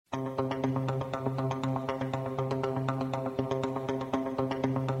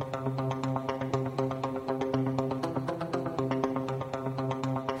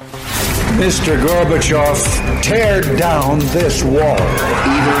Mr. Gorbachev, tear down this wall.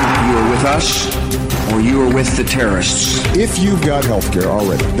 Either you are with us or you are with the terrorists. If you've got health care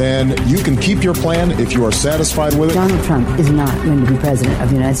already, then you can keep your plan if you are satisfied with it. Donald Trump is not going to be president of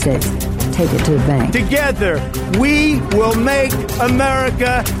the United States. Take it to the bank. Together, we will make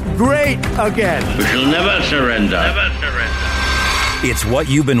America great again. We shall never surrender. Never surrender. It's what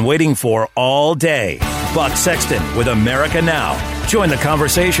you've been waiting for all day. Buck Sexton with America Now. Join the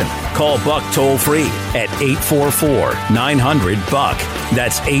conversation. Call Buck toll-free at 844-900-BUCK.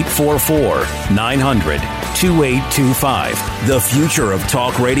 That's 844-900-2825. The future of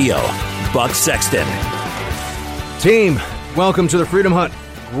talk radio. Buck Sexton. Team, welcome to the Freedom Hut.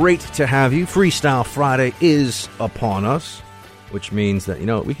 Great to have you. Freestyle Friday is upon us, which means that,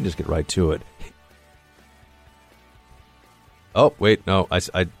 we can just get right to it. Oh, wait, no, I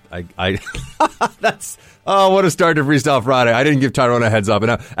that's, what a start to Freestyle Friday. I didn't give Tyrone a heads up.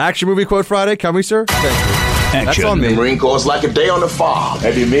 And Action Movie Quote Friday, can we, sir? Action. That's on me. The Marine Corps is like a day on the farm.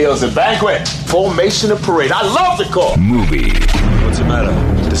 Heavy meals and banquet. Formation and parade. I love the Corps. Movie. What's the matter?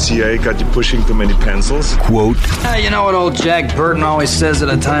 The CIA got you pushing too many pencils? Quote. You know what old Jack Burton always says at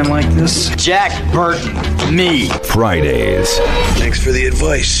a time like this? Jack Burton. Me. Fridays. Thanks for the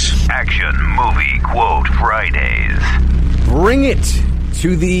advice. Action Movie Quote Fridays. Bring it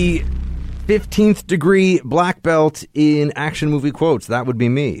to the 15th degree black belt in action movie quotes. That would be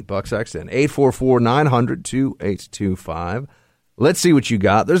me, Buck Sexton. 844-900-2825. Let's see what you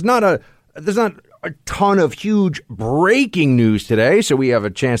got. There's not a ton of huge breaking news today, so we have a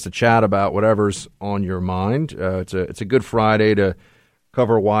chance to chat about whatever's on your mind. It's a good Friday to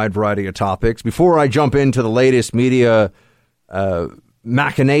cover a wide variety of topics. Before I jump into the latest media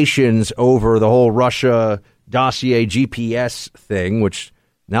machinations over the whole Russia dossier GPS thing, which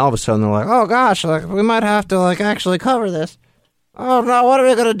now all of a sudden they're like, oh gosh, we might have to actually cover this. Oh no, what are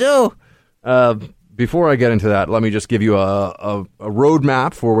we going to do? Before I get into that, let me just give you a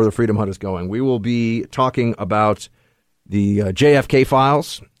roadmap for where the Freedom Hut is going. We will be talking about the JFK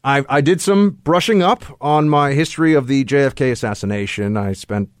files. I did some brushing up on my history of the JFK assassination. I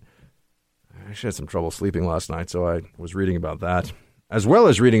actually had some trouble sleeping last night, so I was reading about that, as well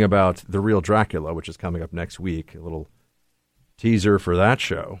as reading about The Real Dracula, which is coming up next week. A little teaser for that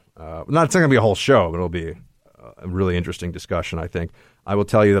show. It's not going to be a whole show, but it'll be a really interesting discussion, I think. I will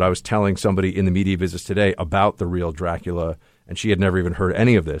tell you that I was telling somebody in the media business today about The Real Dracula, and she had never even heard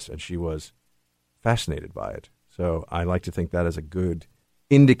any of this, and she was fascinated by it. So I like to think that is a good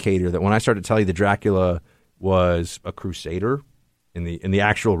indicator that when I start to tell you that Dracula was a crusader in the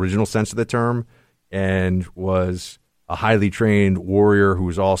actual original sense of the term, and was a highly trained warrior who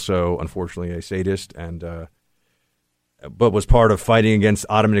was also, unfortunately, a sadist, but was part of fighting against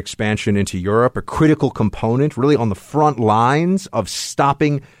Ottoman expansion into Europe, a critical component, really on the front lines of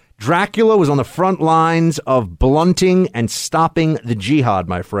stopping. Dracula was on the front lines of blunting and stopping the jihad,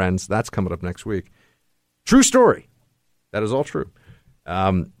 my friends. That's coming up next week. True story. That is all true.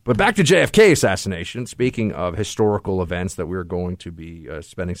 But back to JFK assassination. Speaking of historical events that we're going to be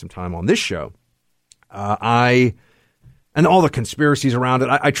spending some time on this show, and all the conspiracies around it,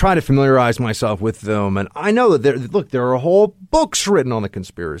 I try to familiarize myself with them. And I know that there are whole books written on the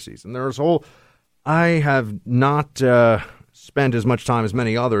conspiracies. And I have not spent as much time as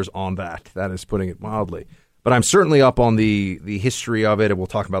many others on that. That is putting it mildly. But I'm certainly up on the history of it, and we'll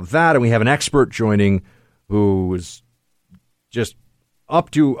talk about that. And we have an expert joining who is just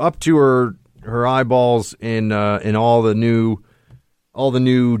up to her eyeballs in all the new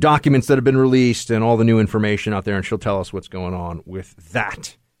documents that have been released and all the new information out there, and she'll tell us what's going on with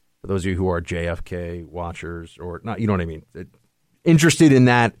that. For those of you who are JFK watchers or not, you know what I mean, interested in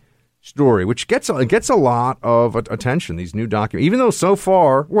that story, which gets a lot of attention, these new documents, even though so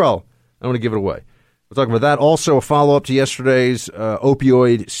far, well, I'm going to give it away. We'll talk about that. Also, a follow-up to yesterday's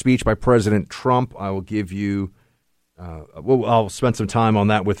opioid speech by President Trump. I will give you, I'll spend some time on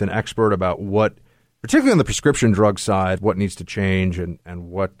that with an expert about what, particularly on the prescription drug side, what needs to change and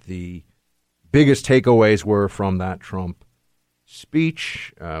what the biggest takeaways were from that Trump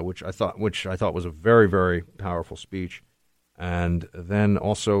speech, which I thought was a very, very powerful speech. And then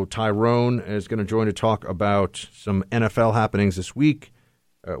also Tyrone is going to join to talk about some NFL happenings this week.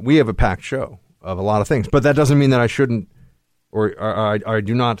 We have a packed show of a lot of things, but that doesn't mean that I shouldn't or I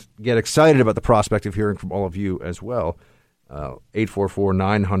do not get excited about the prospect of hearing from all of you as well.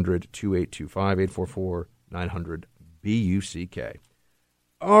 844-900-2825, 844-900-BUCK.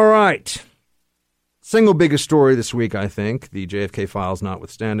 All right. Single biggest story this week, I think, the JFK files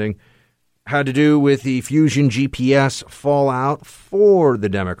notwithstanding, had to do with the Fusion GPS fallout for the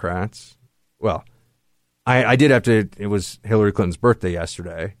Democrats. Well, I did have to, it was Hillary Clinton's birthday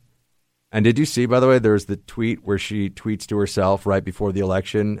yesterday, And did you see, by the way, there's the tweet where she tweets to herself right before the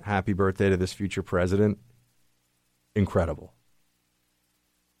election, happy birthday to this future president? Incredible.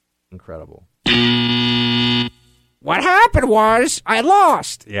 Incredible. What happened was I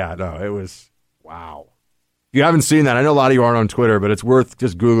lost. Yeah, no, it was, wow. If you haven't seen that, I know a lot of you aren't on Twitter, but it's worth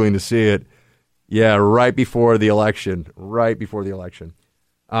just Googling to see it. Yeah, right before the election. Right before the election.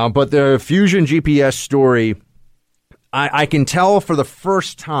 But the Fusion GPS story, I can tell for the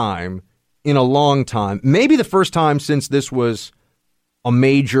first time in a long time, maybe the first time since this was a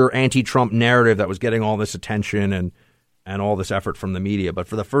major anti-Trump narrative that was getting all this attention and all this effort from the media. But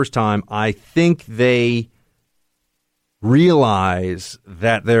for the first time, I think they realize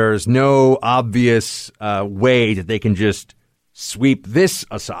that there's no obvious way that they can just sweep this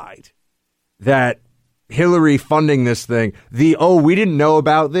aside. That Hillary funding this thing, we didn't know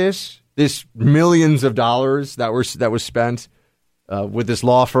about this millions of dollars that was spent with this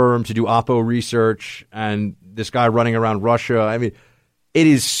law firm to do Oppo research and this guy running around Russia. I mean, it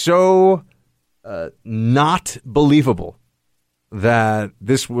is so not believable that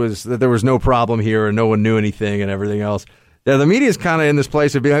there was no problem here and no one knew anything and everything else. Now, the media is kind of in this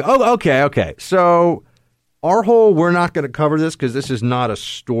place of being like, oh, okay. So our whole we're not going to cover this because this is not a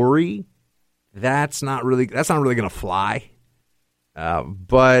story. That's not really going to fly.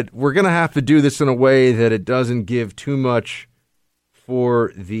 But we're going to have to do this in a way that it doesn't give too much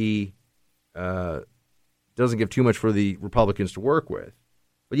for the Republicans to work with.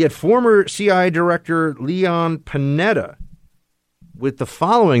 But yet, former CIA Director Leon Panetta with the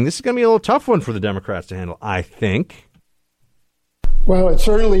following. This is going to be a little tough one for the Democrats to handle, I think. Well, it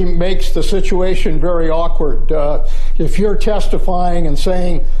certainly makes the situation very awkward. If you're testifying and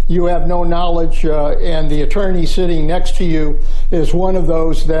saying you have no knowledge and the attorney sitting next to you is one of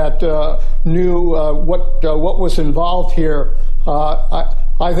those that knew what was involved here,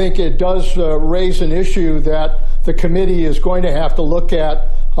 I think it does raise an issue that the committee is going to have to look at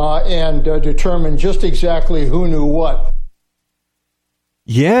and determine just exactly who knew what.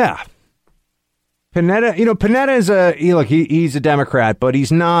 Yeah. Panetta is he's a Democrat, but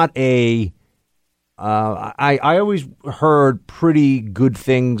he's not a. I always heard pretty good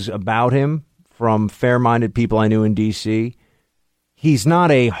things about him from fair-minded people I knew in D.C. He's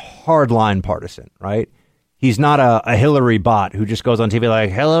not a hardline partisan, right? He's not a Hillary bot who just goes on TV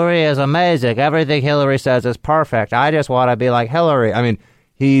like, Hillary is amazing. Everything Hillary says is perfect. I just want to be like Hillary. I mean,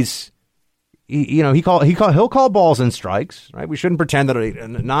 he'll call balls and strikes, right? We shouldn't pretend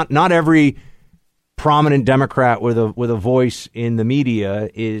that not every prominent Democrat with a voice in the media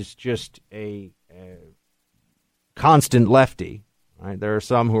is just a constant lefty, right? There are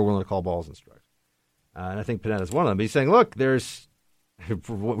some who are willing to call balls and strikes. And I think Panetta's one of them. He's saying, look,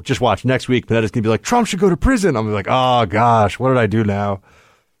 just watch next week. Panetta's going to be like, Trump should go to prison. I'm like, oh gosh, what did I do now?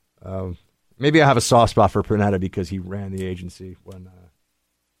 Maybe I have a soft spot for Panetta because he ran the agency when,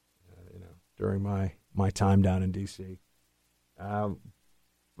 during my time down in D.C.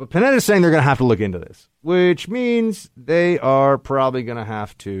 But Panetta is saying they're going to have to look into this, which means they are probably going to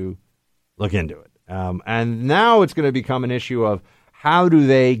have to look into it. And now it's going to become an issue of how do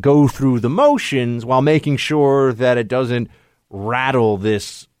they go through the motions while making sure that it doesn't rattle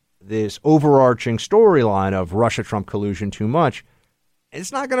this overarching storyline of Russia-Trump collusion too much.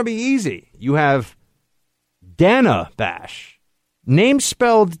 It's not going to be easy. You have Dana Bash, name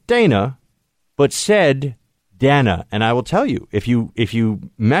spelled Dana, but said Dana. And I will tell you, if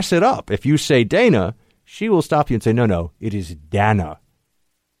you mess it up, if you say Dana, she will stop you and say, no, it is Dana.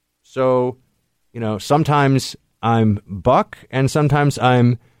 So, sometimes I'm Buck and sometimes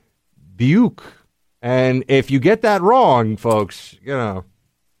I'm Buke. And if you get that wrong, folks,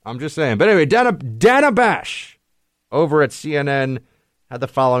 I'm just saying. But anyway, Dana Bash over at CNN had the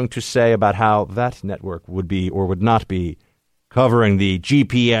following to say about how that network would be or would not be covering the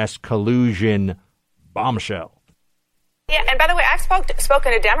GPS collusion bombshell. Yeah, and by the way, I've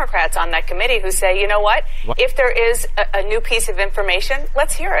spoken to Democrats on that committee who say, you know what? If there is a new piece of information,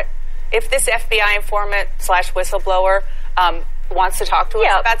 let's hear it. If this FBI informant / whistleblower wants to talk to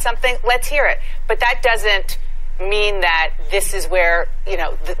us about something, let's hear it. But that doesn't mean that this is where,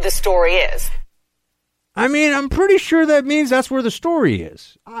 the story is. I mean, I'm pretty sure that means that's where the story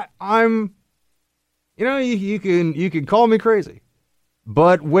is. I'm, you can call me crazy.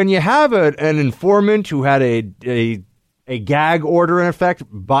 But when you have an informant who had a gag order in effect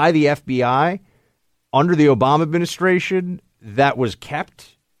by the FBI under the Obama administration that was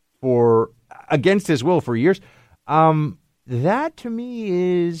kept against his will for years, that to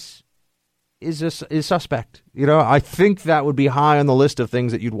me is suspect. I think that would be high on the list of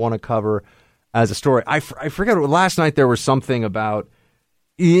things that you'd want to cover as a story. I forget. Last night there was something about,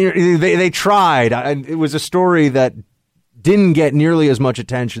 They tried. And it was a story that didn't get nearly as much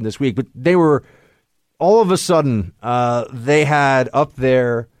attention this week, but they were all of a sudden they had up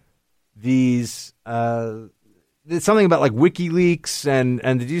there these something about like WikiLeaks and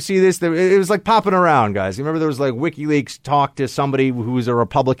did you see this? It was like popping around, guys. You remember there was like WikiLeaks talked to somebody who was a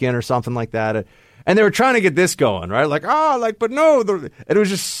Republican or something like that, and they were trying to get this going, right? Like but no, and it was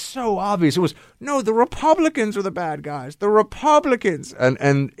just so obvious. It was no, the Republicans are the bad guys, the Republicans,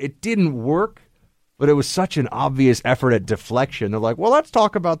 and it didn't work. But it was such an obvious effort at deflection. They're like, well, let's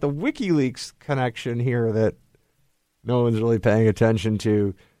talk about the WikiLeaks connection here that no one's really paying attention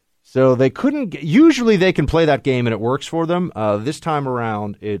to. So they couldn't. Usually they can play that game and it works for them. This time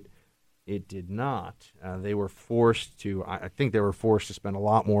around, it did not. They were forced to. I think they were forced to spend a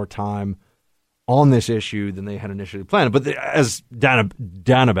lot more time on this issue than they had initially planned. But as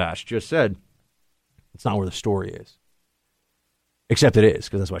Danabash just said, it's not where the story is. Except it is,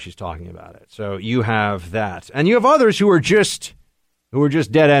 because that's why she's talking about it. So you have that. And you have others who are just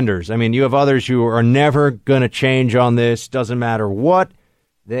dead enders. I mean, you have others who are never going to change on this. Doesn't matter what.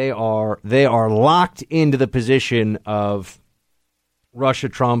 They are locked into the position of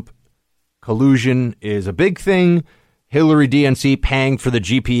Russia-Trump collusion is a big thing. Hillary DNC paying for the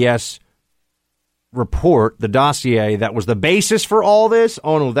GPS report, the dossier that was the basis for all this.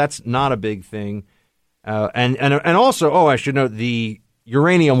 Oh, no, that's not a big thing. And also, I should note the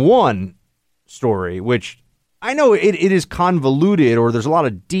Uranium One story, which I know it is convoluted or there's a lot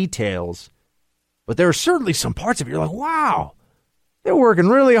of details, but there are certainly some parts of it you're like, wow, they're working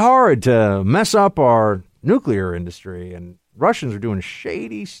really hard to mess up our nuclear industry, and Russians are doing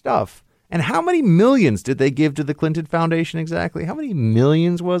shady stuff. And how many millions did they give to the Clinton Foundation exactly? How many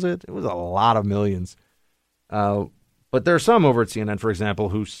millions was it? It was a lot of millions. But there are some over at CNN, for example,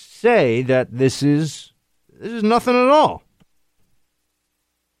 who say that this is nothing at all.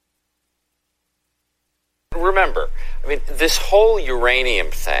 Remember, I mean, this whole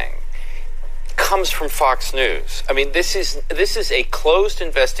uranium thing comes from Fox News. I mean, this is a closed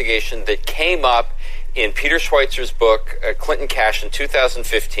investigation that came up in Peter Schweitzer's book, Clinton Cash, in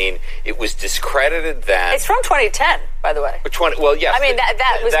 2015. It was discredited then. It's from 2010, by the way. Well, yes. I mean,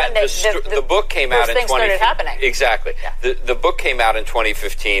 that was when the book came out in 2015. Started happening. Exactly. Yeah. The book came out in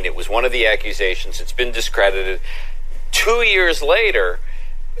 2015. It was one of the accusations. It's been discredited. 2 years later,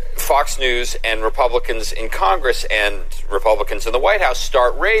 Fox News and Republicans in Congress and Republicans in the White House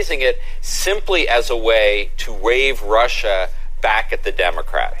start raising it simply as a way to wave Russia back at the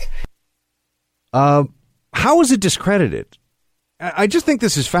Democrats. How is it discredited? I just think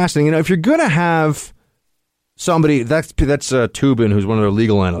this is fascinating. You know, if you're going to have somebody, that's Toobin, who's one of their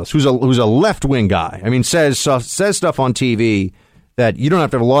legal analysts, who's a left-wing guy. I mean, says stuff on TV that you don't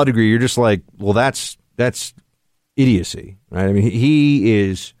have to have a law degree. You're just like, well, that's idiocy, right? I mean, he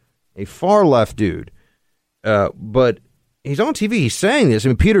is a far left dude, but he's on TV. He's saying this. I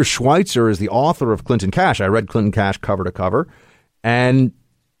mean, Peter Schweitzer is the author of Clinton Cash. I read Clinton Cash cover to cover, and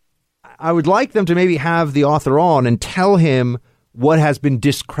I would like them to maybe have the author on and tell him what has been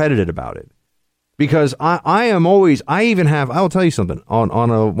discredited about it. Because I will tell you something, on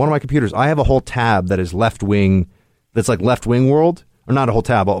one of my computers, I have a whole tab that is left-wing, that's like left-wing world, or not a whole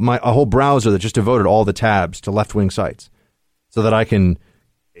tab, a whole browser that just devoted all the tabs to left-wing sites. So that I can,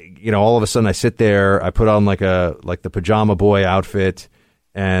 all of a sudden I sit there, I put on like the pajama boy outfit,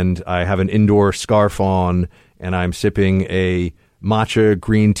 and I have an indoor scarf on, and I'm sipping a matcha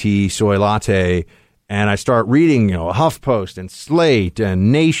green tea soy latte, and I start reading, HuffPost and Slate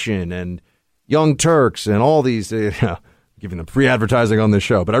and Nation and Young Turks and all these, giving them free advertising on this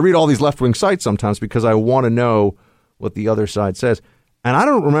show. But I read all these left-wing sites sometimes because I want to know what the other side says. And I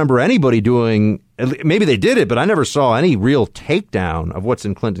don't remember anybody doing, maybe they did it, but I never saw any real takedown of what's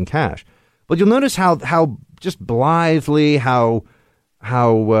in Clinton Cash. But you'll notice how just blithely, how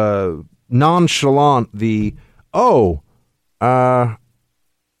nonchalant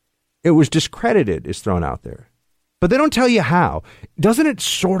it was discredited is thrown out there. But they don't tell you how. Doesn't it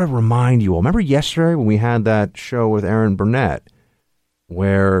sort of remind you all? Remember yesterday when we had that show with Erin Burnett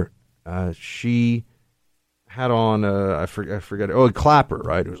where she had on, I forget, Clapper,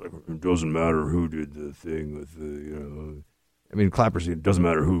 right? It was like, it doesn't matter who did the thing with the, I mean, Clapper said it doesn't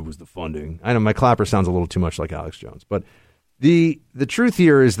matter who was the funding. I know my Clapper sounds a little too much like Alex Jones. But the truth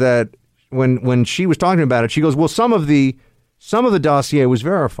here is that when she was talking about it, she goes, well, some of the dossier was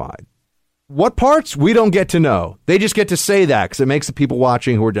verified. What parts? We don't get to know. They just get to say that because it makes the people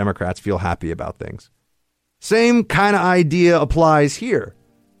watching who are Democrats feel happy about things. Same kind of idea applies here,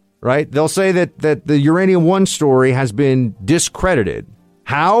 right? They'll say that the Uranium One story has been discredited.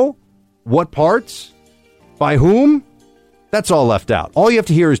 How? What parts? By whom? That's all left out. All you have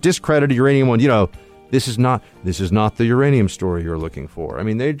to hear is discredited uranium one. This is not the uranium story you're looking for. I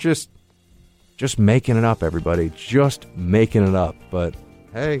mean, they're just making it up, everybody. Just making it up. But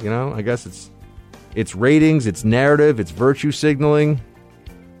hey, I guess it's ratings, it's narrative, it's virtue signaling.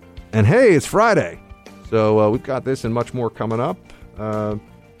 And hey, it's Friday. So we've got this and much more coming up.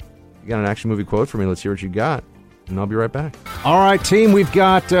 You got an action movie quote for me? Let's hear what you got. And I'll be right back. All right, team. We've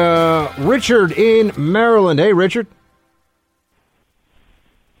got Richard in Maryland. Hey, Richard.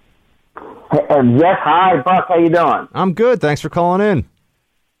 Yes, hi, Buck. How you doing? I'm good. Thanks for calling in.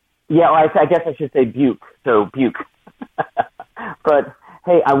 Yeah, well, I guess I should say Buke. So Buke. But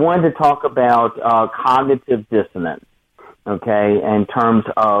hey, I wanted to talk about cognitive dissonance. Okay, in terms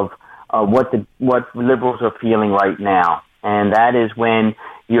of what liberals are feeling right now, and that is when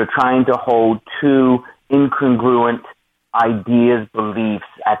you're trying to hold two incongruent ideas, beliefs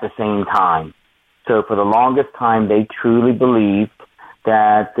at the same time. So for the longest time, they truly believed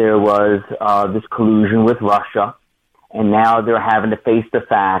that there was this collusion with Russia, and now they're having to face the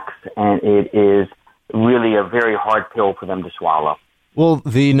facts, and it is really a very hard pill for them to swallow. Well,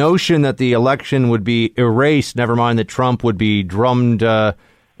 the notion that the election would be erased, never mind that Trump would be drummed out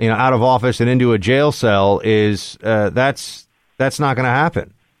of office and into a jail cell, is that's not going to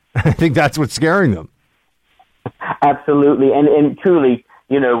happen. I think that's what's scaring them. Absolutely, and truly,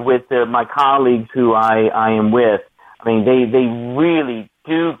 with my colleagues who I am with, I mean, they really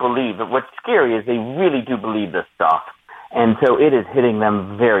do believe that. What's scary is they really do believe this stuff, and so it is hitting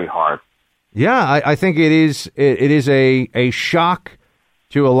them very hard. Yeah, I think it is a shock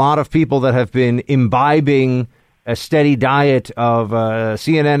to a lot of people that have been imbibing a steady diet of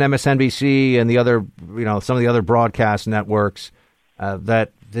CNN, MSNBC, and the other, some of the other broadcast networks.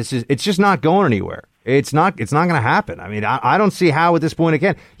 That it's just not going anywhere. It's not going to happen. I mean, I don't see how at this point it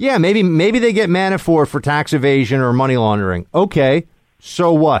can. Yeah, maybe they get Manafort for tax evasion or money laundering. Okay,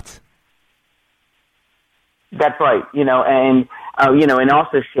 so what? That's right. And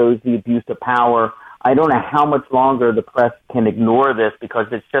also shows the abuse of power. I don't know how much longer the press can ignore this because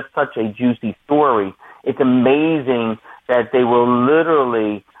it's just such a juicy story. It's amazing that they will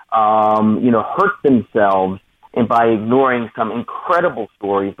literally, hurt themselves and by ignoring some incredible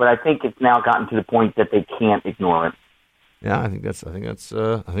stories. But I think it's now gotten to the point that they can't ignore it. Yeah, I think that's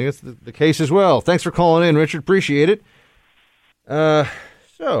the case as well. Thanks for calling in, Richard. Appreciate it.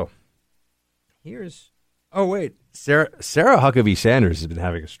 So here's. Oh wait, Sarah Huckabee Sanders has been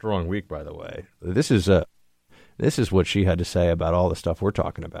having a strong week, by the way. This is what she had to say about all the stuff we're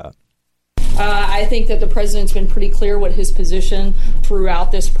talking about. I think that the president's been pretty clear what his position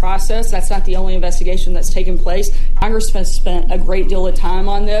throughout this process. That's not the only investigation that's taken place. Congress has spent a great deal of time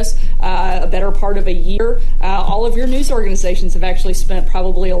on this, a better part of a year. All of your news organizations have actually spent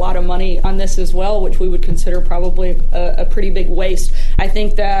probably a lot of money on this as well, which we would consider probably a pretty big waste. I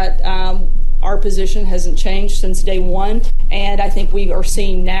think that our position hasn't changed since day one, and I think we are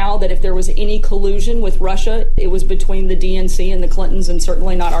seeing now that if there was any collusion with Russia, it was between the DNC and the Clintons, and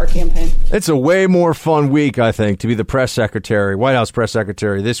certainly not our campaign. It's a way more fun week, I think, to be the press secretary, White House press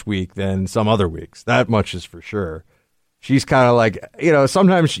secretary this week than some other weeks. That much is for sure. She's kind of like,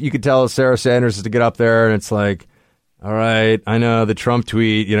 sometimes you could tell Sarah Sanders is to get up there, and it's like, all right, I know the Trump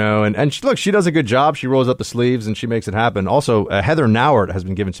tweet, and she does a good job. She rolls up the sleeves and she makes it happen. Also, Heather Nauert has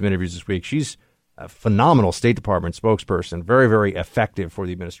been given some interviews this week. She's a phenomenal State Department spokesperson, very, very effective for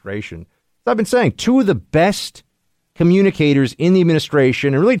the administration. As I've been saying, two of the best communicators in the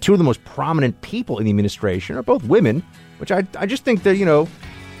administration, and really two of the most prominent people in the administration, are both women, which I just think that,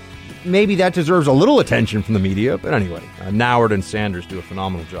 maybe that deserves a little attention from the media. But anyway, Nauert and Sanders do a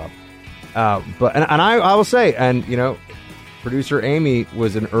phenomenal job. But I will say, and producer Amy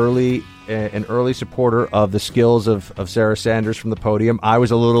was an early supporter of the skills of Sarah Sanders from the podium. I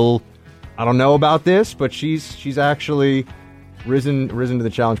was a little, I don't know about this, but she's actually risen to the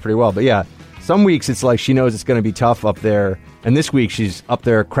challenge pretty well. But yeah, some weeks it's like she knows it's going to be tough up there, and this week she's up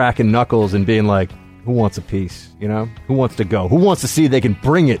there cracking knuckles and being like, "Who wants a piece? Who wants to go? Who wants to see they can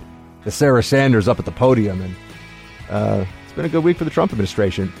bring it to Sarah Sanders up at the podium?" And it's been a good week for the Trump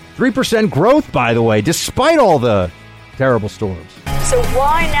administration. 3% growth, by the way, despite all the terrible storms. So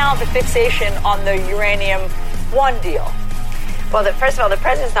why now the fixation on the Uranium One deal? Well, first of all, the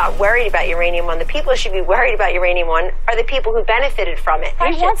president's not worried about Uranium One. The people who should be worried about Uranium One are the people who benefited from it.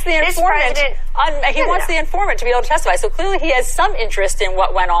 He wants the informant. He wants the informant to be able to testify. So clearly, he has some interest in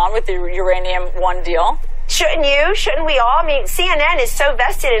what went on with the Uranium One deal. Shouldn't you? Shouldn't we all? I mean, CNN is so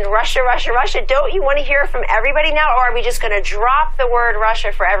vested in Russia. Don't you want to hear from everybody now? Or are we just going to drop the word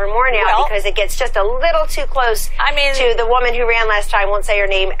Russia forevermore now because it gets just a little too close to the woman who ran last time, won't say her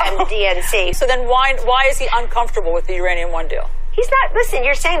name, and the DNC? So then why is he uncomfortable with the Uranium One deal? He's not. Listen,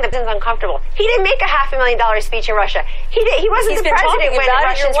 you're saying that this is uncomfortable. He didn't make a $500,000 speech in Russia. He wasn't the president when the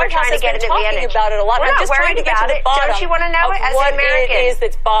Russians were trying to get an advantage. About it a lot. We're not just worried about it. Don't you want to know it as an American? What it is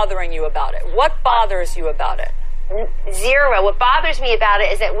that's bothering you about it? What bothers you about it? Zero. What bothers me about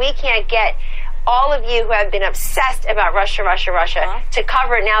it is that we can't get all of you who have been obsessed about Russia to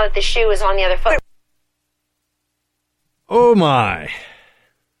cover it now that the shoe is on the other foot. Oh my.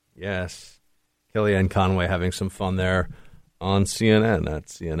 Yes. Kellyanne Conway having some fun there on CNN at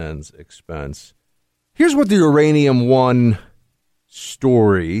CNN's expense. Here's what the Uranium One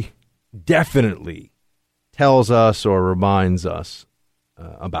story definitely tells us or reminds us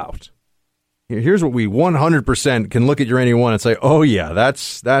about. Here's what we 100% can look at Uranium One and say, oh yeah,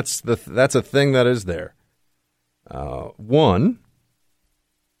 that's a thing that is there. One,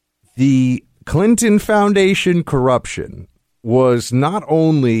 the Clinton Foundation corruption was not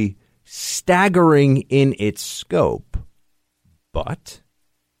only staggering in its scope, but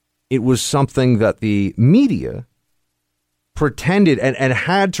it was something that the media pretended and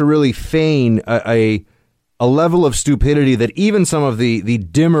had to really feign a level of stupidity that even some of the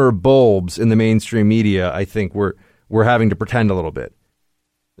dimmer bulbs in the mainstream media, I think, were having to pretend a little bit.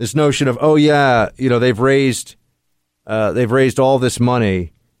 This notion of, oh yeah, they've raised all this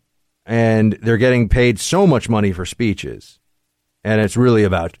money and they're getting paid so much money for speeches, and it's really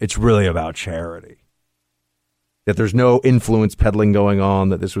about charity. That there's no influence peddling going on,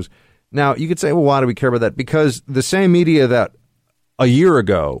 that this was... Now, you could say, well, why do we care about that? Because the same media that a year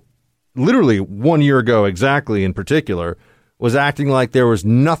ago, literally 1 year ago exactly in particular, was acting like there was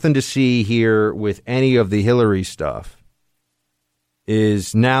nothing to see here with any of the Hillary stuff,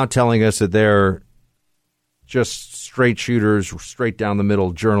 is now telling us that they're just straight shooters, straight down the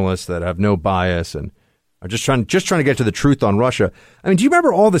middle journalists that have no bias and are just trying to get to the truth on Russia. I mean, do you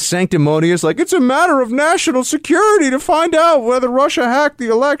remember all the sanctimonious, like, it's a matter of national security to find out whether Russia hacked the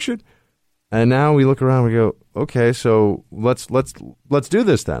election? And now we look around and we go, okay, so let's do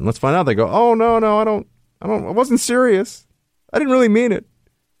this then. Let's find out. They go, oh no, I wasn't serious. I didn't really mean it.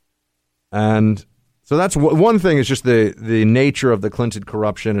 And so that's one thing, is just the nature of the Clinton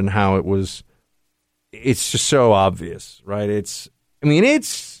corruption and how it's just so obvious, right? It's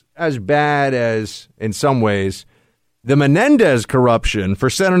as bad as, in some ways, the Menendez corruption for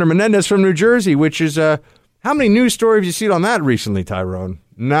Senator Menendez from New Jersey, which is, how many news stories have you seen on that recently, Tyrone?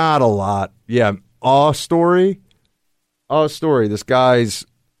 Not a lot. Yeah, a story. This guy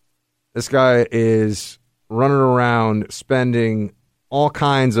is running around spending all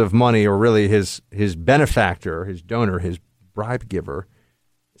kinds of money, or really his benefactor, his donor, his bribe giver,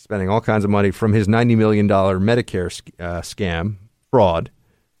 spending all kinds of money from his $90 million Medicare scam fraud,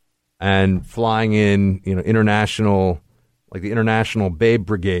 and flying in, international, like the International Babe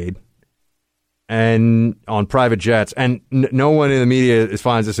Brigade, and on private jets, and no one in the media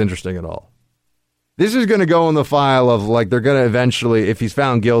finds this interesting at all. This is going to go in the file of, like, they're going to eventually, if he's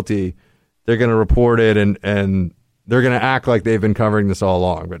found guilty, they're going to report it, and they're going to act like they've been covering this all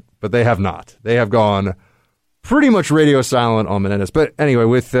along, but they have not. They have gone pretty much radio silent on Menendez. But anyway,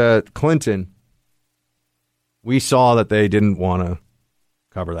 with Clinton, we saw that they didn't want to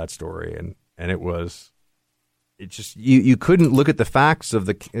cover that story, and you couldn't look at the facts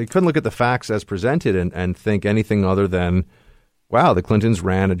as presented and think anything other than, wow, the Clintons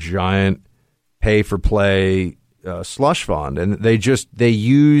ran a giant pay for play slush fund, and they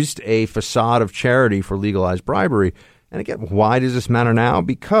used a facade of charity for legalized bribery. And again, why does this matter now?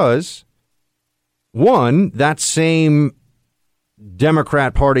 Because one, that same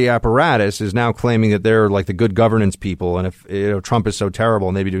Democrat Party apparatus is now claiming that they're like the good governance people, and if Trump is so terrible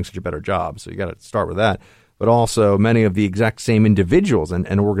and they'd be doing such a better job. So you got to start with that. But also many of the exact same individuals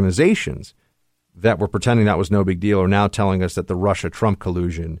and organizations that were pretending that was no big deal are now telling us that the Russia-Trump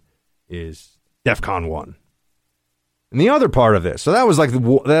collusion is DEFCON 1. And the other part of this, so that was like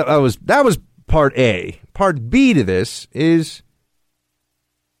that was part A. Part B to this is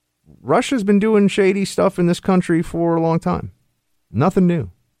Russia's been doing shady stuff in this country for a long time. Nothing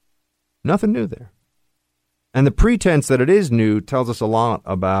new. Nothing new there. And the pretense that it is new tells us a lot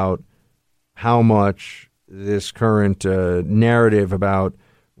about how much this current narrative about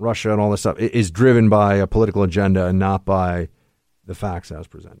Russia and all this stuff is driven by a political agenda and not by the facts as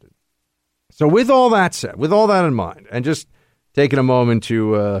presented. So with all that said, with all that in mind, and just taking a moment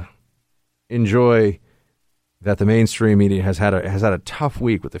to enjoy that the mainstream media has had a tough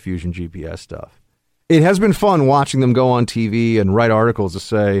week with the Fusion GPS stuff. it has been fun watching them go on TV and write articles to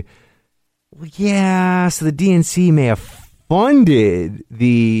say, well, yeah, so the DNC may have funded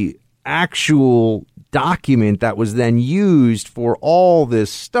the actual document that was then used for all this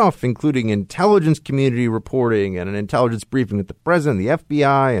stuff, including intelligence community reporting and an intelligence briefing with the president, the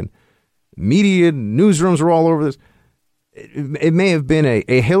FBI, and media newsrooms were all over this. It may have been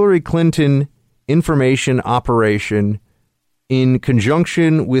a Hillary Clinton information operation in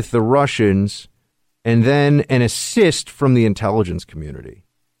conjunction with the Russians, and then an assist from the intelligence community.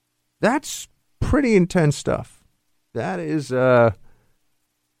 That's pretty intense stuff. That is,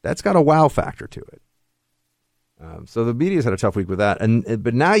 that's got a wow factor to it. So the media's had a tough week with that,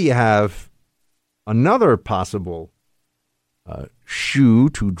 but now you have another possible shoe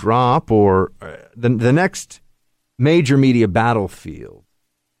to drop, or the next major media battlefield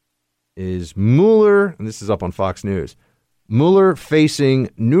is Mueller, and this is up on Fox News. Mueller facing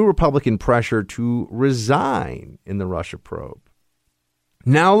new Republican pressure to resign in the Russia probe.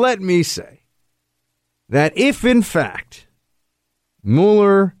 Now, let me say that if, in fact,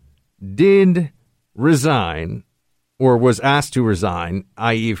 Mueller did resign or was asked to resign,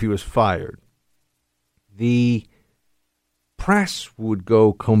 i.e. if he was fired, the press would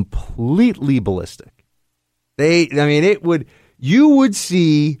go completely ballistic. You would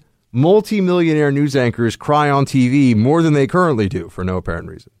see multimillionaire news anchors cry on TV more than they currently do for no apparent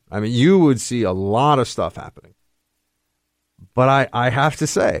reason. I mean, you would see a lot of stuff happening. But I have to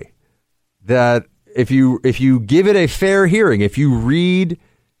say that if you give it a fair hearing, if you read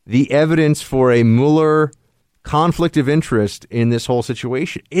the evidence for a Mueller conflict of interest in this whole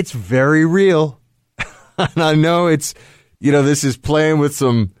situation, it's very real. And I know it's, this is playing with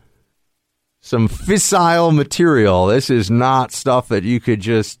some fissile material. This is not stuff that you could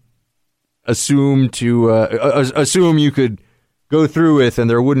just assume you could go through with and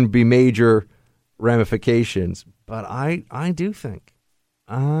there wouldn't be major ramifications. But I do think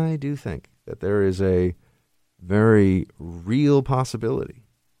that there is a very real possibility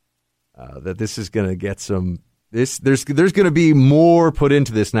that this is going to get some. There's going to be more put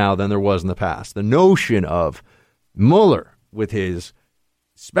into this now than there was in the past. The notion of Mueller with his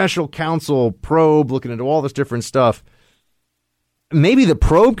special counsel probe looking into all this different stuff. Maybe the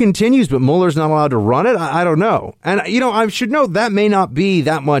probe continues, but Mueller's not allowed to run it. I don't know. And, I should note that may not be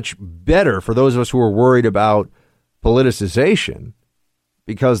that much better for those of us who are worried about politicization,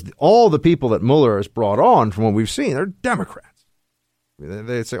 because all the people that Mueller has brought on, from what we've seen, are Democrats.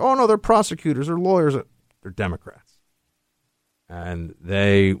 They say, oh, no, they're prosecutors or lawyers. They're Democrats. And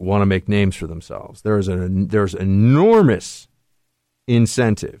they want to make names for themselves. There's enormous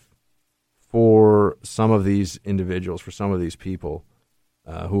incentive for some of these individuals, for some of these people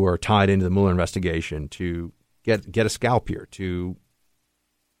who are tied into the Mueller investigation to get a scalp here, to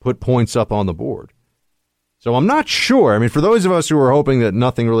put points up on the board. So I'm not sure. I mean, for those of us who are hoping that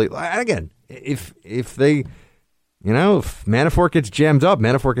nothing really, again, if Manafort gets jammed up,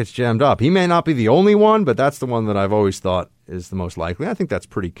 Manafort gets jammed up. He may not be the only one, but that's the one that I've always thought is the most likely. I think that's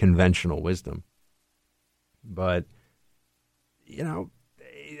pretty conventional wisdom. But,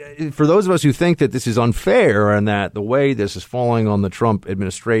 for those of us who think that this is unfair and that the way this is falling on the Trump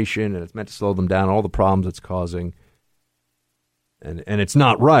administration and it's meant to slow them down, all the problems it's causing, and it's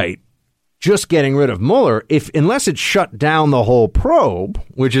not right, just getting rid of Mueller, unless it shut down the whole probe,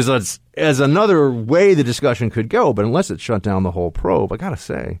 which is as another way the discussion could go, but unless it shut down the whole probe, I got to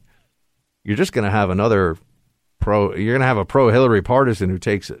say, you're just going to have you're going to have a pro-Hillary partisan who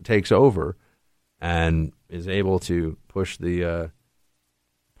takes over and is able to push the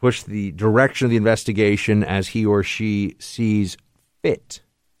direction of the investigation as he or she sees fit.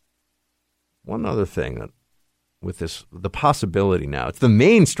 One other thing that with the possibility now, it's the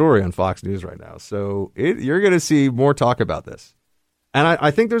main story on Fox News right now, so you're going to see more talk about this. And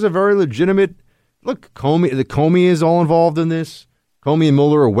I think there's a very legitimate, look, Comey is all involved in this. Comey and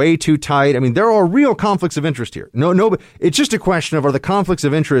Mueller are way too tight. I mean, there are real conflicts of interest here. No, it's just a question of, are the conflicts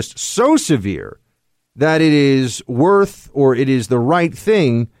of interest so severe that it is worth, or it is the right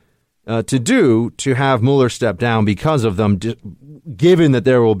thing to do to have Mueller step down because of them, given that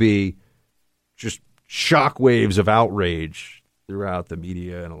there will be just shockwaves of outrage throughout the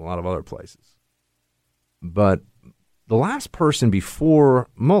media and a lot of other places. But the last person before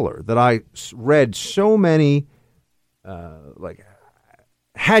Mueller that I read so many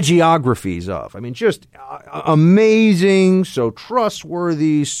hagiographies of, I mean, just amazing, so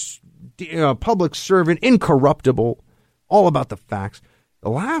trustworthy, public servant, incorruptible, all about the facts. The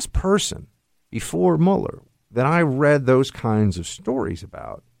last person before Mueller that I read those kinds of stories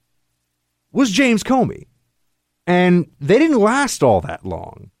about was James Comey. And they didn't last all that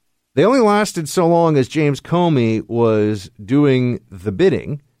long. They only lasted so long as James Comey was doing the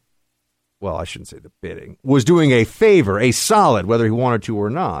bidding. Well, I shouldn't say the bidding. Was doing a favor, a solid, whether he wanted to or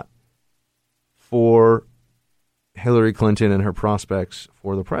not, for Hillary Clinton and her prospects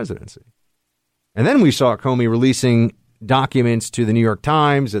for the presidency. And then we saw Comey releasing documents to the New York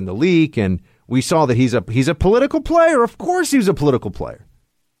Times and the leak, and we saw that he's a political player. Of course he's a political player.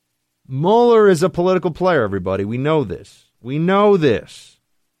 Mueller is a political player, everybody. We know this. We know this.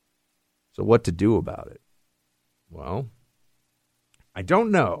 So what to do about it? Well, I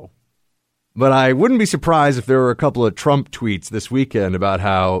don't know. But I wouldn't be surprised if there were a couple of Trump tweets this weekend about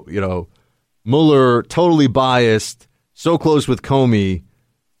how, Mueller totally biased, so close with Comey,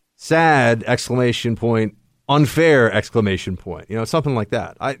 sad, ! Unfair, ! Something like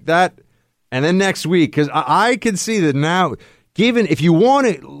that. And then next week, because I can see that now, given, if you want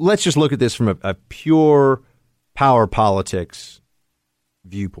to, let's just look at this from a pure power politics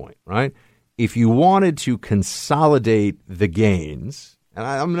viewpoint, right? If you wanted to consolidate the gains, and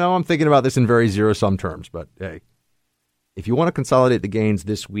I know I'm thinking about this in very zero-sum terms, but hey, if you want to consolidate the gains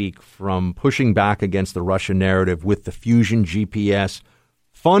this week from pushing back against the Russia narrative with the Fusion GPS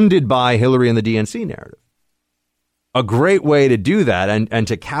funded by Hillary and the DNC narrative, a great way to do that and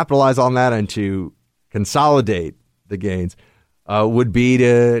to capitalize on that and to consolidate the gains would be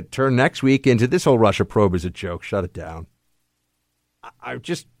to turn next week into this whole Russia probe is a joke. Shut it down. I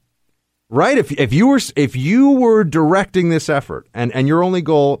just... Right, if you were directing this effort and your only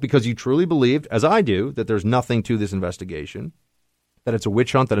goal, because you truly believed, as I do, that there's nothing to this investigation, that it's a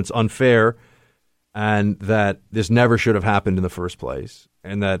witch hunt, that it's unfair, and that this never should have happened in the first place,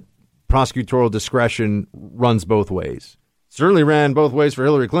 and that prosecutorial discretion runs both ways. Certainly ran both ways for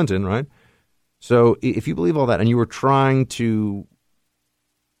Hillary Clinton, right? So if you believe all that and you were trying to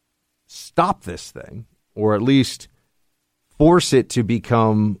stop this thing, or at least force it to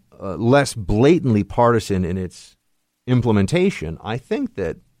become less blatantly partisan in its implementation, I think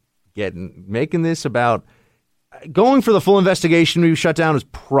that making this about going for the full investigation to be shut down is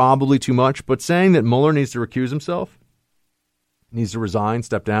probably too much, but saying that Mueller needs to recuse himself, needs to resign,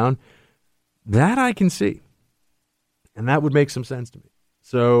 step down, that I can see. And that would make some sense to me.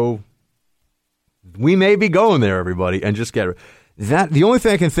 So we may be going there, everybody, and just get that. The only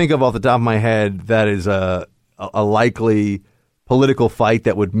thing I can think of off the top of my head that is a likely political fight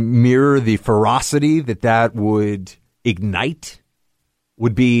that would mirror the ferocity that would ignite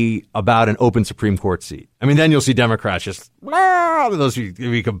would be about an open Supreme Court seat. I mean, then you'll see Democrats just those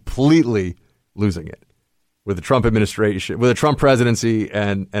be completely losing it with the Trump administration, with a Trump presidency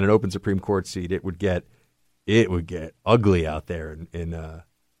and an open Supreme Court seat. It would get ugly out there in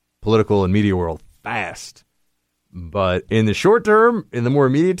political and media world fast. But in the short term, in the more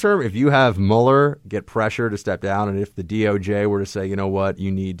immediate term, if you have Mueller get pressure to step down, and if the DOJ were to say, you know what,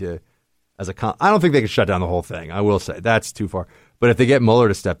 you need to, I don't think they could shut down the whole thing. I will say that's too far. But if they get Mueller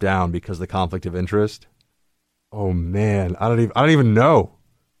to step down because of the conflict of interest, oh man, I don't even know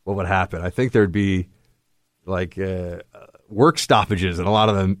what would happen. I think there'd be like work stoppages in a lot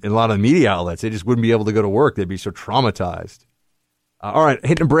of the media outlets. They just wouldn't be able to go to work. They'd be so traumatized. All right,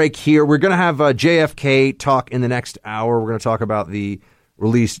 hitting a break here. We're going to have JFK talk in the next hour. We're going to talk about the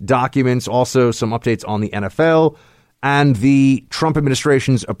released documents, also some updates on the NFL and the Trump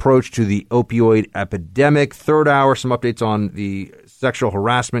administration's approach to the opioid epidemic. Third hour, some updates on the sexual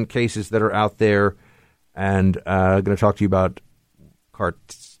harassment cases that are out there. And going to talk to you about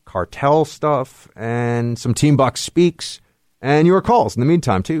cartel stuff and some Team Buck Speaks. And your calls in the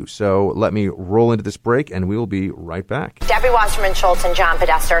meantime, too. So let me roll into this break, and we will be right back. Debbie Wasserman Schultz and John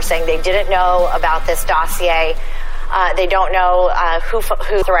Podesta are saying they didn't know about this dossier. They don't know who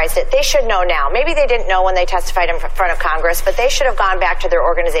authorized it. They should know now. Maybe they didn't know when they testified in front of Congress, but they should have gone back to their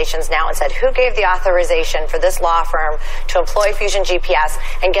organizations now and said, who gave the authorization for this law firm to employ Fusion GPS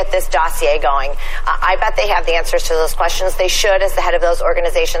and get this dossier going? I bet they have the answers to those questions. They should as the head of those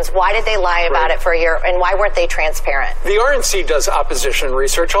organizations. Why did they lie about it for a year, and why weren't they transparent? The RNC does opposition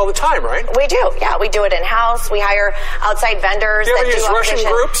research all the time, right? We do. Yeah, we do it in-house. We hire outside vendors. You ever that use do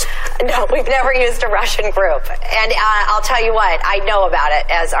Russian groups? No, we've never used a Russian group. And I'll tell you what, I know about it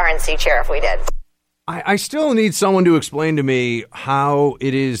as RNC chair if we did. I still need someone to explain to me how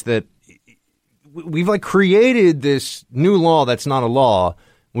it is that we've created this new law that's not a law,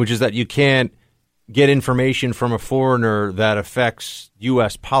 which is that you can't get information from a foreigner that affects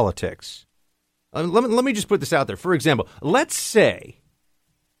U.S. politics. Let me just put this out there. For example, let's say,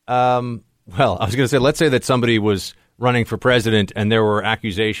 let's say that somebody was running for president and there were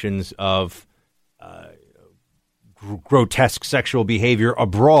accusations of grotesque sexual behavior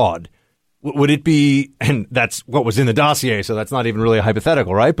abroad would it be, and that's what was in the dossier, so that's not even really a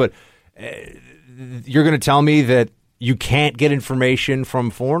hypothetical, right? But you're going to tell me that you can't get information from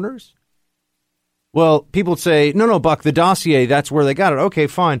foreigners? Well, people would say, no, Buck, the dossier, that's where they got it. Okay,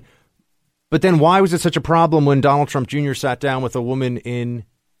 fine. But then why was it such a problem when Donald Trump Jr. sat down with a woman in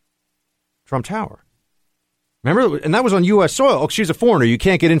Trump Tower? Remember? And that was on U.S. soil. Oh, she's a foreigner. You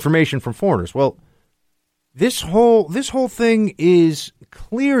can't get information from foreigners. Well, this whole thing is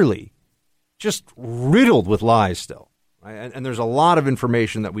clearly just riddled with lies still. Right? And there's a lot of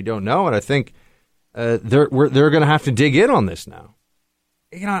information that we don't know. And I think they're going to have to dig in on this now.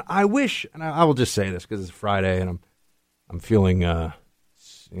 You know, I wish, and I will just say this because it's Friday and I'm feeling, I'm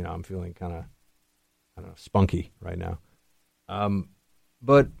feeling kind of, I don't know, spunky right now.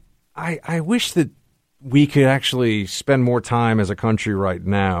 But I wish that we could actually spend more time as a country right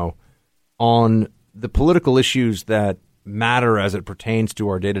now on the political issues that matter as it pertains to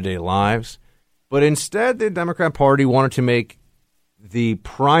our day-to-day lives. But instead, the Democrat Party wanted to make the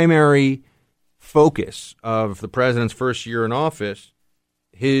primary focus of the president's first year in office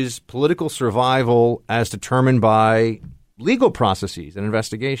his political survival as determined by legal processes and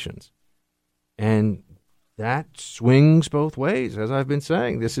investigations. And that swings both ways, as I've been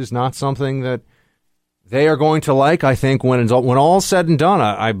saying. This is not something that they are going to like, I think, when all's said and done.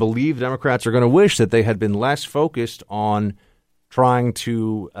 I believe Democrats are going to wish that they had been less focused on trying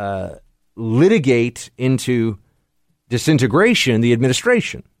to litigate into disintegration the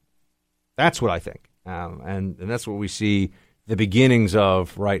administration. That's what I think. And that's what we see the beginnings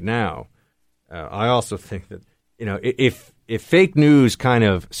of right now. I also think that, if fake news kind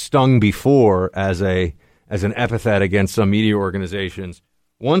of stung before as an epithet against some media organizations,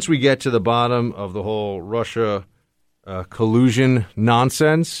 once we get to the bottom of the whole Russia collusion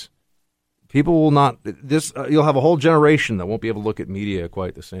nonsense, people will not. You'll have a whole generation that won't be able to look at media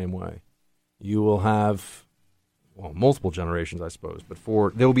quite the same way. You will have, multiple generations, I suppose, but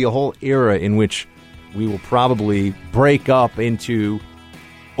there will be a whole era in which we will probably break up into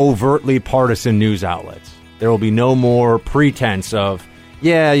overtly partisan news outlets. There will be no more pretense of,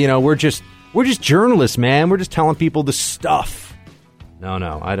 we're just journalists, man. We're just telling people the stuff. No,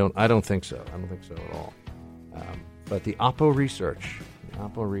 I don't think so. I don't think so at all. But the Oppo research,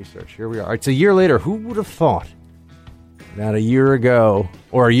 here we are. It's a year later. Who would have thought that a year ago,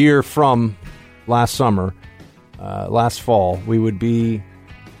 or a year from last summer, last fall, we would be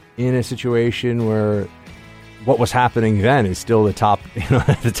in a situation where what was happening then is still at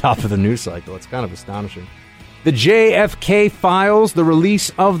the top of the news cycle. It's kind of astonishing. The JFK files, the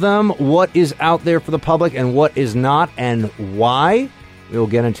release of them, what is out there for the public and what is not, and why. We will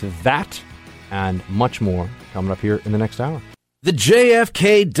get into that and much more coming up here in the next hour. The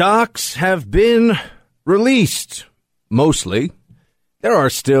JFK docs have been released, mostly. There are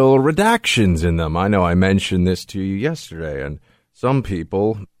still redactions in them. I know I mentioned this to you yesterday, and some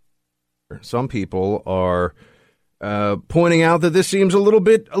people are pointing out that this seems a little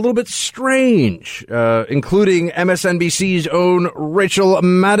bit strange, including MSNBC's own Rachel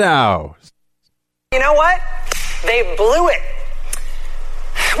Maddow. You know what? They blew it.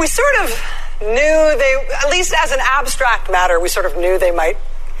 We sort of knew at least as an abstract matter, we sort of knew they might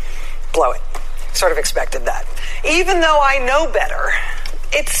blow it. Sort of expected that. Even though I know better,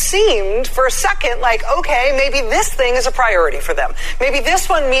 it seemed for a second like, okay, maybe this thing is a priority for them. Maybe this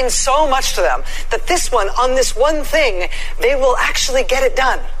one means so much to them that this one, on this one thing, they will actually get it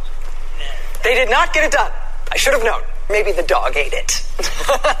done. They did not get it done. I should have known. Maybe the dog ate it.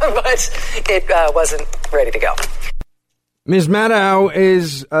 But it wasn't ready to go. Ms. Maddow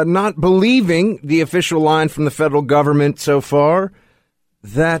is not believing the official line from the federal government so far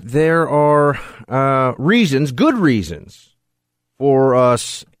that there are good reasons, for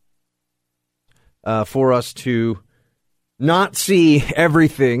us to not see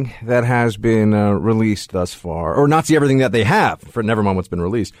everything that has been released thus far, or not see everything that they have, for never mind what's been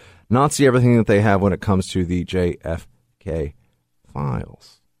released, not see everything that they have when it comes to the JFK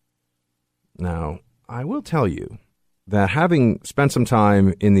files. Now, I will tell you that having spent some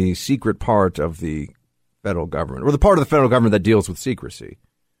time in the secret part of the federal government, or the part of the federal government that deals with secrecy,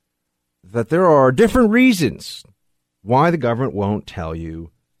 that there are different reasons why the government won't tell you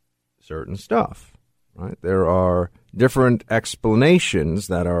certain stuff, right? There are different explanations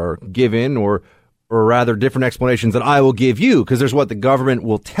that are given, or rather different explanations that I will give you, because there's what the government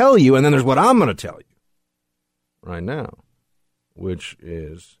will tell you, and then there's what I'm going to tell you right now, which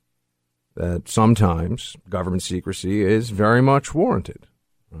is that sometimes government secrecy is very much warranted,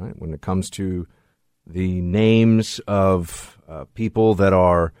 right? When it comes to the names of people that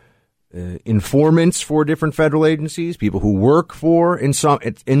are informants for different federal agencies, people who work for in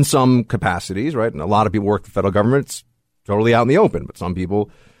some capacities, right? And a lot of people work for the federal government. It's totally out in the open, but some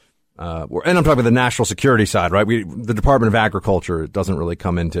people, and I'm talking about the national security side, right? The Department of Agriculture doesn't really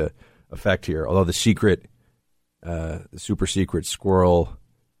come into effect here, although the super secret squirrel,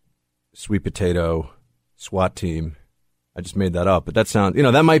 sweet potato SWAT team, I just made that up, but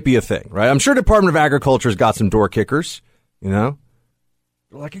that might be a thing, right? I'm sure Department of Agriculture's got some door kickers, They're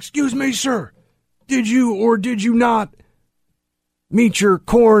like, excuse me, sir, did you or did you not meet your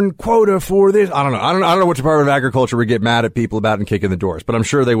corn quota for this? I don't know. I don't know what Department of Agriculture would get mad at people about and kick in the doors, but I'm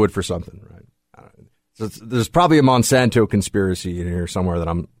sure they would for something, right? So there's probably a Monsanto conspiracy in here somewhere that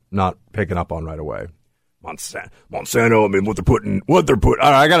I'm not picking up on right away. Monsanto, I mean, what they're putting. All right,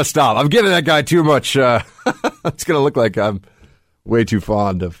 I got to stop. I'm giving that guy too much. It's going to look like I'm way too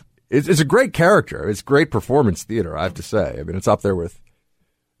fond of. It's a great character. It's great performance theater, I have to say. I mean, it's up there with.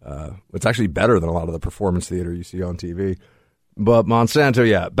 It's actually better than a lot of the performance theater you see on TV. But Monsanto,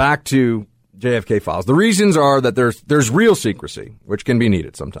 yeah. Back to JFK files. The reasons are that there's real secrecy, which can be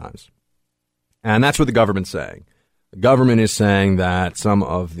needed sometimes, and that's what the government's saying. The government is saying that some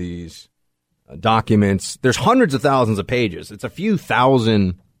of these documents, there's hundreds of thousands of pages. It's a few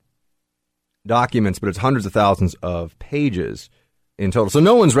thousand documents, but it's hundreds of thousands of pages in total. So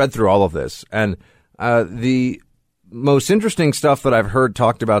no one's read through all of this. And the most interesting stuff that I've heard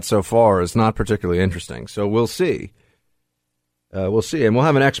talked about so far is not particularly interesting. So we'll see. We'll see. And we'll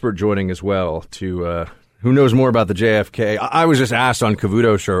have an expert joining as well who knows more about the JFK. I was just asked on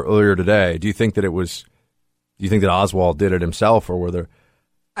Cavuto show earlier today, do you think that Oswald did it himself, or were there...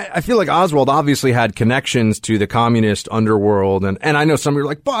 I feel like Oswald obviously had connections to the communist underworld, and I know some of you are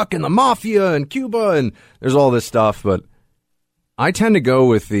like, Buck, and the mafia, and Cuba, and there's all this stuff, but I tend to go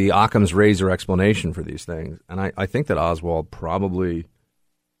with the Occam's razor explanation for these things, and I think that Oswald probably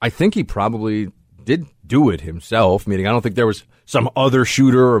did do it himself, meaning I don't think there was some other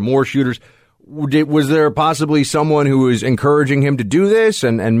shooter or more shooters. Was there possibly someone who was encouraging him to do this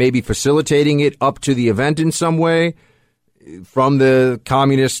and maybe facilitating it up to the event in some way? From the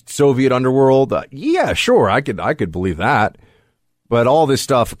communist Soviet underworld? Yeah, sure. I could believe that. But all this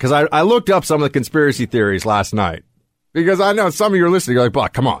stuff, because I looked up some of the conspiracy theories last night, because I know some of you are listening, you're like,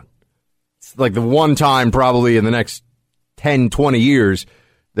 Buck, come on. It's like the one time probably in the next 10, 20 years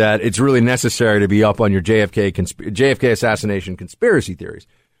that it's really necessary to be up on your JFK assassination conspiracy theories.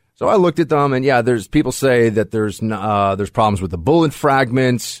 So I looked at them, and yeah, there's people say that there's problems with the bullet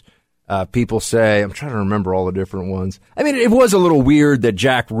fragments. People say, I'm trying to remember all the different ones. I mean, it was a little weird that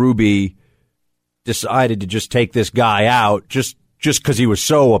Jack Ruby decided to just take this guy out just because he was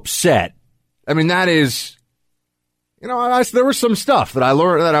so upset. I mean, that is, there was some stuff that I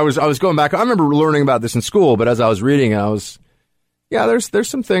learned that I was going back. I remember learning about this in school, but as I was reading, there's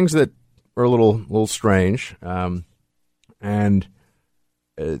some things that are a little strange. And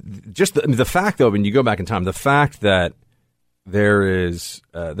just the fact, though, when you go back in time, the fact that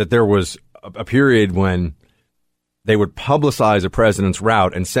there was a period when they would publicize a president's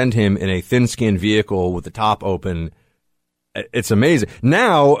route and send him in a thin-skinned vehicle with the top open. It's amazing.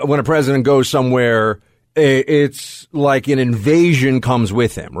 Now, when a president goes somewhere, it's like an invasion comes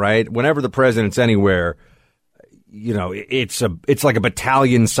with him, right? Whenever the president's anywhere, it's like a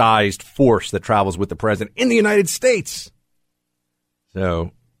battalion-sized force that travels with the president in the United States.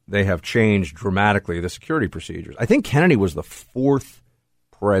 So they have changed dramatically the security procedures. I think Kennedy was the fourth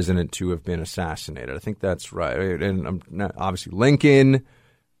president to have been assassinated. I think that's right. And obviously Lincoln,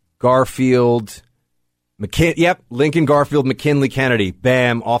 Garfield, Lincoln, Garfield, McKinley, Kennedy.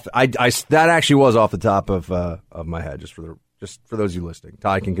 Bam! Off. That actually was off the top of my head. Just for those of you listening,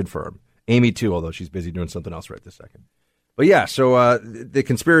 Ty can confirm. Amy too, although she's busy doing something else right this second. But yeah, so the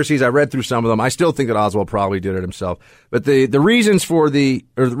conspiracies, I read through some of them. I still think that Oswald probably did it himself. But the reasons for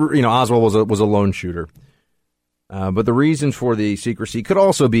Oswald was a lone shooter. But the reason for the secrecy could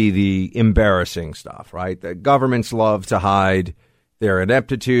also be the embarrassing stuff, right? The governments love to hide their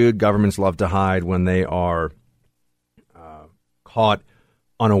ineptitude. Governments love to hide when they are caught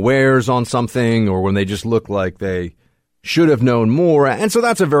unawares on something, or when they just look like they should have known more. And so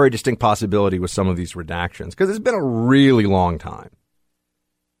that's a very distinct possibility with some of these redactions, because it's been a really long time.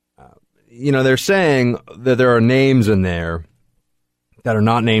 They're saying that there are names in there that are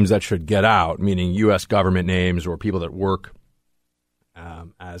not names that should get out, meaning U.S. government names or people that work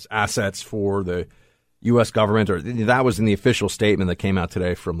as assets for the U.S. government. Or that was in the official statement that came out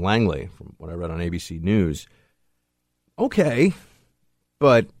today from Langley, from what I read on ABC News. Okay,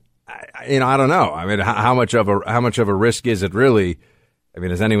 but I don't know. I mean, how much of a risk is it really? I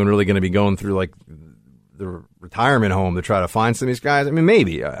mean, is anyone really going to be going through like the retirement home to try to find some of these guys? I mean,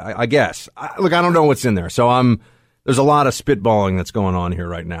 maybe, I guess. Look, I don't know what's in there. So there's a lot of spitballing that's going on here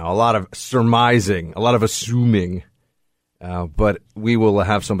right now, a lot of surmising, a lot of assuming. But we will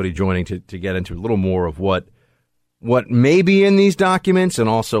have somebody joining to get into a little more of what may be in these documents and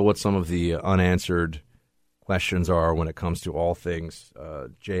also what some of the unanswered questions are when it comes to all things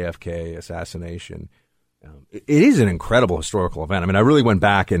JFK assassination. It is an incredible historical event. I mean, I really went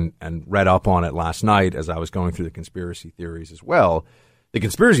back and read up on it last night as I was going through the conspiracy theories as well. The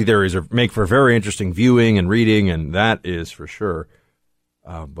conspiracy theories make for very interesting viewing and reading, and that is for sure.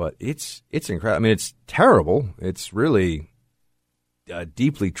 But it's incredible. I mean, it's terrible. It's really a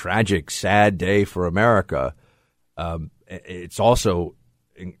deeply tragic, sad day for America. It's also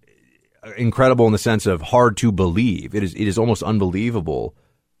incredible in the sense of hard to believe. It is almost unbelievable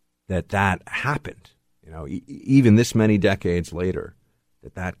that happened. You know, even this many decades later,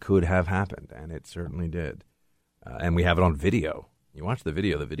 that could have happened, and it certainly did. And we have it on video. You watch the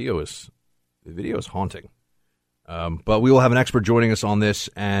video. The video is haunting. But we will have an expert joining us on this,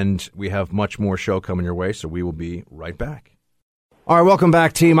 and we have much more show coming your way. So we will be right back. All right, welcome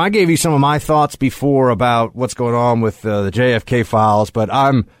back, team. I gave you some of my thoughts before about what's going on with the JFK files, but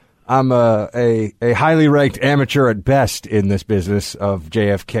I'm a highly ranked amateur at best in this business of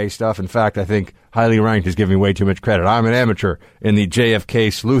JFK stuff. In fact, I think highly ranked is giving me way too much credit. I'm an amateur in the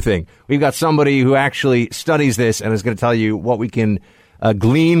JFK sleuthing. We've got somebody who actually studies this and is going to tell you what we can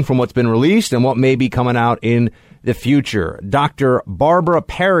glean from what's been released and what may be coming out in the future. Dr. Barbara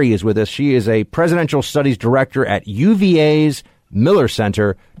Perry is with us. She is a presidential studies director at UVA's Miller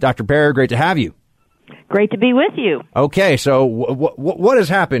Center. Dr. Perry, great to have you. Great to be with you. Okay, so what has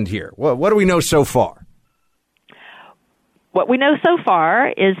happened here? What do we know so far? What we know so far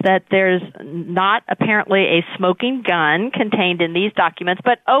is that there's not apparently a smoking gun contained in these documents,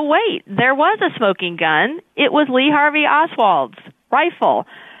 but oh wait, there was a smoking gun. It was Lee Harvey Oswald's rifle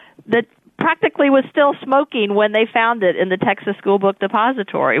that practically was still smoking when they found it in the Texas School Book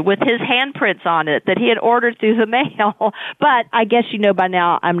Depository with his handprints on it that he had ordered through the mail. But I guess you know by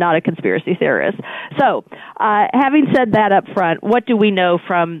now I'm not a conspiracy theorist. So having said that up front, what do we know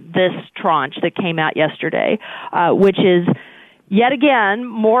from this tranche that came out yesterday, which is yet again,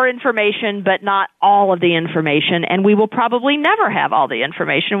 more information, but not all of the information, and we will probably never have all the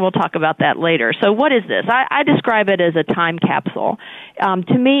information. We'll talk about that later. So what is this? I describe it as a time capsule.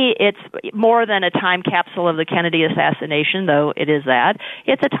 To me, it's more than a time capsule of the Kennedy assassination, though it is that.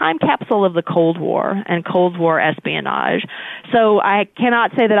 It's a time capsule of the Cold War and Cold War espionage. So I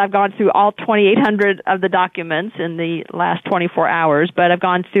cannot say that I've gone through all 2,800 of the documents in the last 24 hours, but I've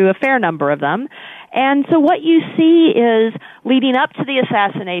gone through a fair number of them. And so what you see is, leading up to the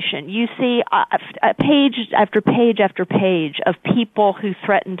assassination, you see a page after page after page of people who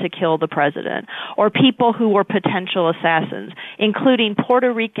threatened to kill the president, or people who were potential assassins, including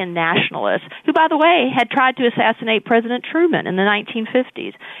Puerto Rican nationalists, who, by the way, had tried to assassinate President Truman in the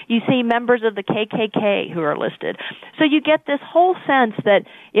 1950s. You see members of the KKK who are listed. So you get this whole sense that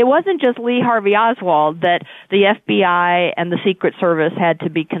it wasn't just Lee Harvey Oswald that the FBI and the Secret Service had to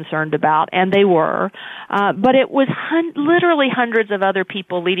be concerned about, and they were. But it was literally hundreds of other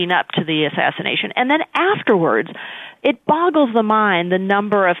people leading up to the assassination. And then afterwards, it boggles the mind the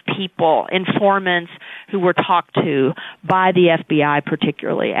number of people, informants, who were talked to by the FBI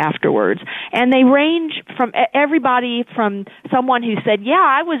particularly afterwards. And they range from everybody from someone who said, yeah,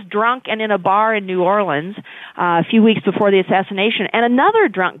 I was drunk and in a bar in New Orleans a few weeks before the assassination, and another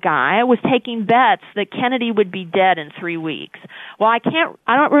drunk guy was taking bets that Kennedy would be dead in 3 weeks. Well, I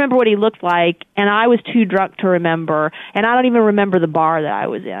don't remember what he looked like, and I was too drunk to remember, and I don't even remember the bar that I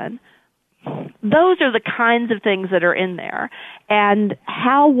was in. Those are the kinds of things that are in there. And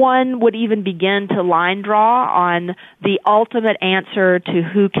how one would even begin to line draw on the ultimate answer to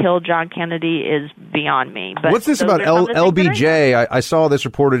who killed John Kennedy is beyond me. But what's this about LBJ? I saw this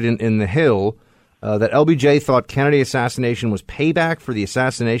reported in The Hill, that LBJ thought Kennedy assassination was payback for the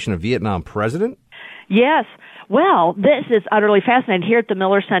assassination of Vietnam president? Yes. Well, this is utterly fascinating. Here at the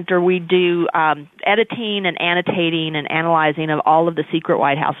Miller Center, we do editing and annotating and analyzing of all of the secret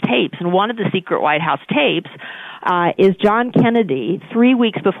White House tapes. And one of the secret White House tapes is John Kennedy, 3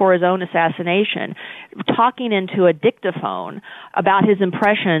 weeks before his own assassination, talking into a dictaphone about his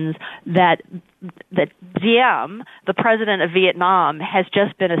impressions that Diem, the president of Vietnam, has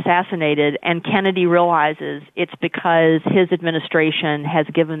just been assassinated, and Kennedy realizes it's because his administration has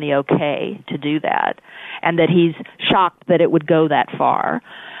given the okay to do that, and that he's shocked that it would go that far.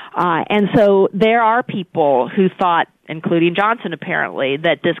 And so there are people who thought including Johnson apparently,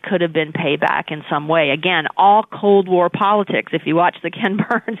 that this could have been payback in some way. Again, all Cold War politics. If you watch the Ken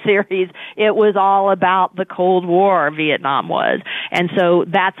Burns series, it was all about the Cold War, Vietnam was. And so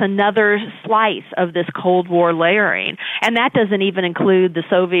that's another slice of this Cold War layering. And that doesn't even include the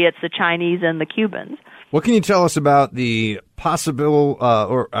Soviets, the Chinese, and the Cubans. What can you tell us about the possible,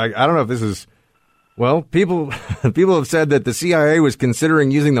 or I don't know if this is, well, people have said that the CIA was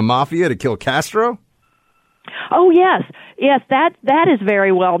considering using the mafia to kill Castro? Oh, yes. Yes, that is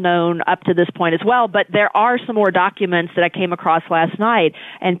very well known up to this point as well, but there are some more documents that I came across last night,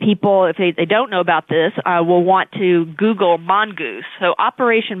 and people, if they don't know about this, will want to Google Mongoose. So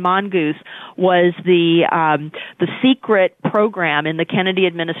Operation Mongoose was the secret program in the Kennedy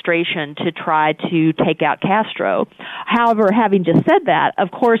administration to try to take out Castro. However, having just said that, of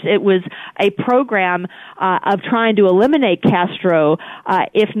course, it was a program of trying to eliminate Castro,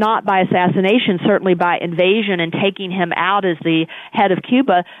 if not by assassination, certainly by invasion and taking him out as the head of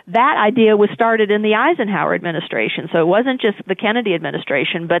Cuba. That idea was started in the Eisenhower administration. So it wasn't just the Kennedy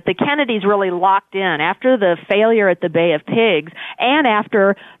administration, but the Kennedys really locked in after the failure at the Bay of Pigs and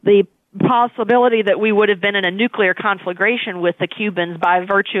after the possibility that we would have been in a nuclear conflagration with the Cubans by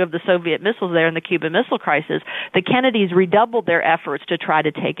virtue of the Soviet missiles there in the Cuban Missile Crisis. The Kennedys redoubled their efforts to try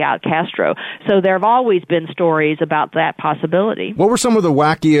to take out Castro. So there have always been stories about that possibility. What were some of the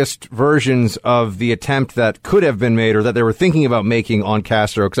wackiest versions of the attempt that could have been made or that they were thinking about making on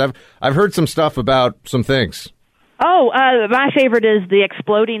Castro? Because I've heard some stuff about some things. Oh, my favorite is the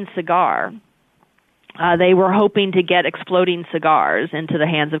exploding cigar. They were hoping to get exploding cigars into the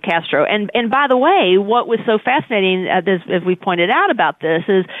hands of Castro. And by the way, what was so fascinating, as we pointed out about this,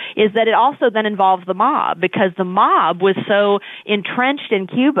 is that it also then involves the mob, because the mob was so entrenched in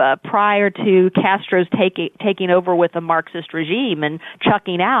Cuba prior to Castro's taking over with the Marxist regime and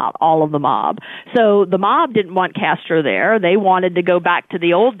chucking out all of the mob. So the mob didn't want Castro there. They wanted to go back to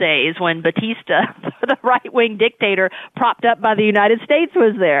the old days when Batista, the right-wing dictator propped up by the United States,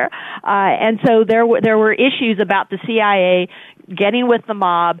 was there. And so there were issues about the CIA getting with the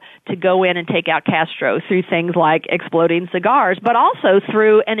mob to go in and take out Castro through things like exploding cigars, but also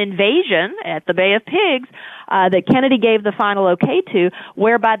through an invasion at the Bay of Pigs that Kennedy gave the final okay to,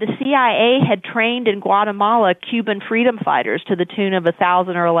 whereby the CIA had trained in Guatemala Cuban freedom fighters to the tune of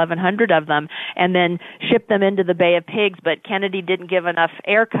 1,000 or 1,100 of them, and then shipped them into the Bay of Pigs, but Kennedy didn't give enough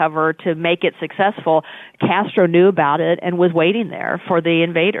air cover to make it successful. Castro knew about it and was waiting there for the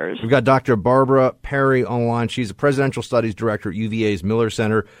invaders. We've got Dr. Barbara Perry online. She's a presidential studies director at UVA's Miller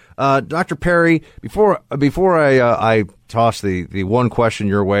Center. Dr. Perry, before I toss the one question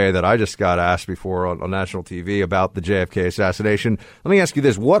your way that I just got asked before on national TV about the JFK assassination, let me ask you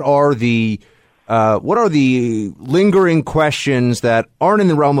this: what are the lingering questions that aren't in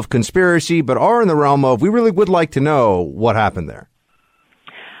the realm of conspiracy but are in the realm of we really would like to know what happened there?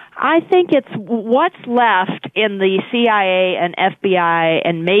 I think it's what's left in the CIA and FBI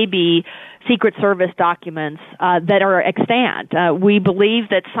and maybe Secret Service documents that are extant. We believe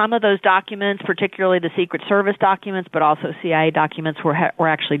that some of those documents, particularly the Secret Service documents, but also CIA documents, were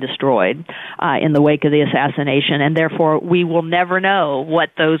actually destroyed in the wake of the assassination, and therefore we will never know what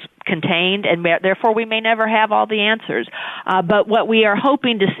those contained, and therefore we may never have all the answers. But what we are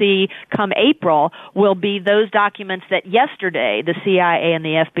hoping to see come April will be those documents that yesterday the CIA and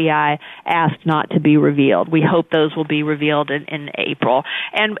the FBI asked not to be revealed. We hope those will be revealed in April.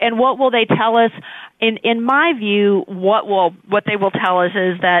 And what will they tell us? In my view, what they will tell us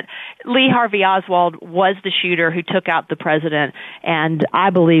is that Lee Harvey Oswald was the shooter who took out the president, and I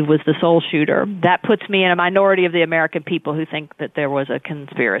believe was the sole shooter. That puts me in a minority of the American people who think that there was a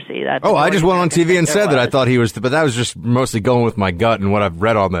conspiracy. I just went on TV and said that I thought he was, but that was just mostly going with my gut and what I've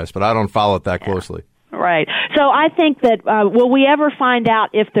read on this, but I don't follow it that closely. Right. So I think that will we ever find out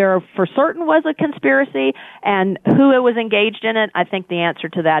if there for certain was a conspiracy and who it was engaged in it? I think the answer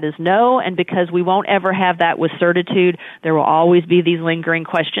to that is no, and because we won't ever have that with certitude, there will always be these lingering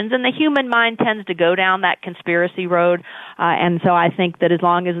questions, and the human mind tends to go down that conspiracy road, and so I think that as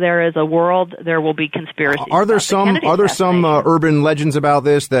long as there is a world, there will be conspiracies. Are there some urban legends about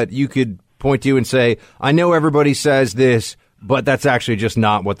this that you could point to and say, I know everybody says this, but that's actually just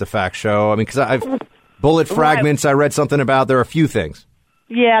not what the facts show? I mean, because bullet fragments, I read something about. There are a few things.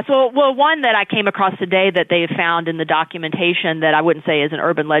 Yeah, so, one that I came across today that they found in the documentation that I wouldn't say is an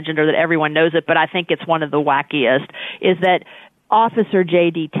urban legend or that everyone knows it, but I think it's one of the wackiest, is that Officer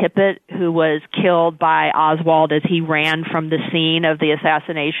J.D. Tippit, who was killed by Oswald as he ran from the scene of the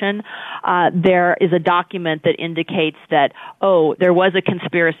assassination, there is a document that indicates that, there was a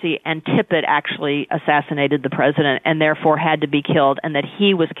conspiracy and Tippit actually assassinated the president and therefore had to be killed, and that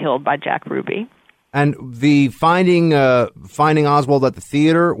he was killed by Jack Ruby. And the finding Oswald at the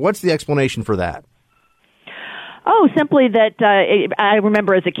theater, what's the explanation for that? Oh, simply that I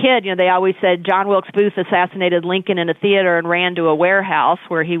remember as a kid, they always said John Wilkes Booth assassinated Lincoln in a theater and ran to a warehouse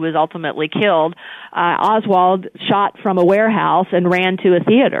where he was ultimately killed. Oswald shot from a warehouse and ran to a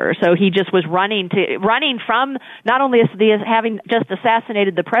theater. So he just was running from not only having just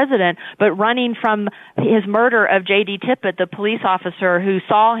assassinated the president, but running from his murder of J.D. Tippit, the police officer who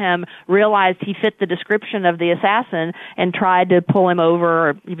saw him, realized he fit the description of the assassin and tried to pull him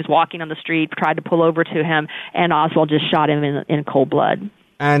over. He was walking on the street, tried to pull over to him, and Oswald just shot him in cold blood.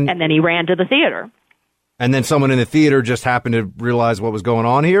 And then he ran to the theater. And then someone in the theater just happened to realize what was going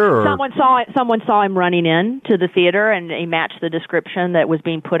on here? Or? Someone saw him running in to the theater, and he matched the description that was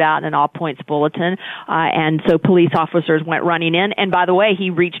being put out in an all-points bulletin. And so police officers went running in. And by the way,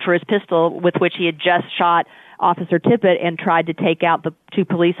 he reached for his pistol with which he had just shot Officer Tippit and tried to take out the two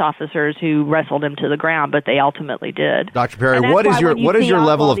police officers who wrestled him to the ground, but they ultimately did. Dr. Perry, what is your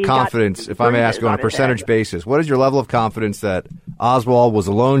level of confidence, if I may ask you on a percentage basis, what is your level of confidence that Oswald was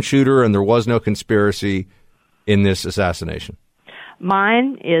a lone shooter and there was no conspiracy in this assassination?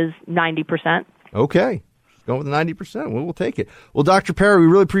 Mine is 90%. Okay. Going with 90%. We'll take it. Well, Dr. Perry, we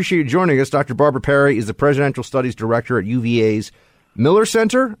really appreciate you joining us. Dr. Barbara Perry is the Presidential Studies Director at UVA's Miller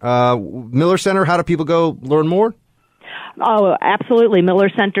Center. Miller Center, how do people go learn more? Oh, absolutely.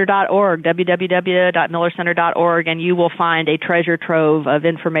 MillerCenter.org, www.millercenter.org, and you will find a treasure trove of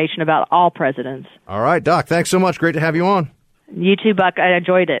information about all presidents. All right, Doc. Thanks so much. Great to have you on. You too, Buck. I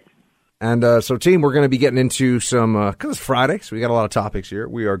enjoyed it. And so, team, we're going to be getting into some, because it's Friday, so we got a lot of topics here.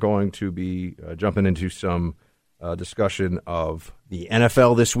 We are going to be jumping into some discussion of the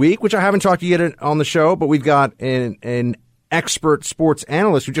NFL this week, which I haven't talked to you yet on the show, but we've got an expert sports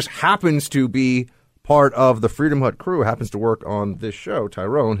analyst who just happens to be part of the Freedom Hut crew, happens to work on this show,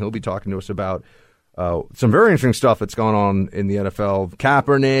 Tyrone. He'll be talking to us about some very interesting stuff that's gone on in the NFL.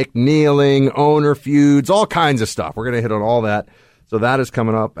 Kaepernick, kneeling, owner feuds, all kinds of stuff. We're going to hit on all that. So that is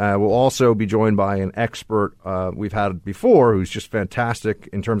coming up. We'll also be joined by an expert we've had before who's just fantastic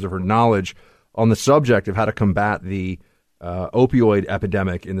in terms of her knowledge on the subject of how to combat the opioid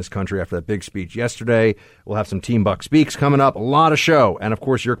epidemic in this country after that big speech yesterday. We'll have some Team Buck Speaks coming up, a lot of show, and of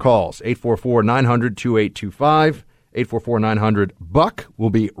course your calls, 844-900-2825, 844-900-BUCK. We'll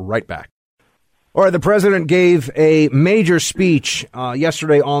be right back. All right, the president gave a major speech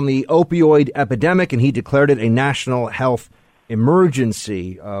yesterday on the opioid epidemic, and he declared it a national health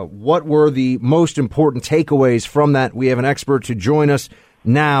emergency. What were the most important takeaways from that? We have an expert to join us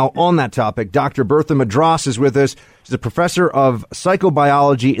now on that topic. Dr. Bertha Madras is with us. She's a professor of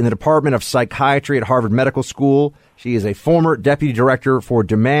psychobiology in the Department of Psychiatry at Harvard Medical School. She is a former deputy director for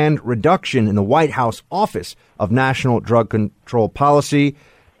demand reduction in the White House Office of National Drug Control Policy.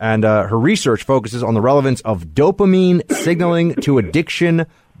 And her research focuses on the relevance of dopamine signaling to addiction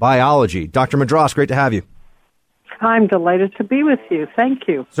biology. Dr. Madras, great to have you. I'm delighted to be with you. Thank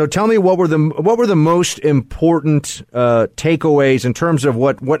you. So tell me, what were the most important takeaways in terms of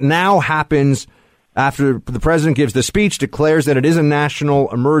what now happens after the president gives the speech, declares that it is a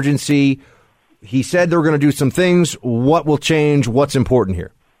national emergency. He said they're going to do some things. What will change? What's important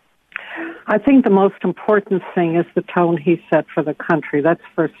here? I think the most important thing is the tone he set for the country. That's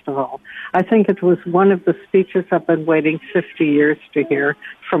first of all. I think it was one of the speeches I've been waiting 50 years to hear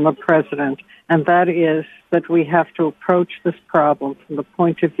from a president, and that is that we have to approach this problem from the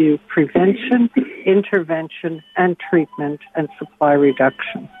point of view of prevention, intervention, and treatment and supply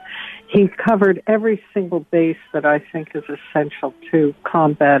reduction. He covered every single base that I think is essential to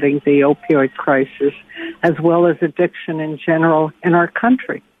combating the opioid crisis, as well as addiction in general in our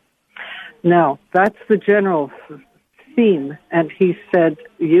country. Now, that's the general theme, and he said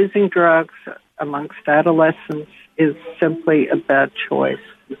using drugs amongst adolescents is simply a bad choice,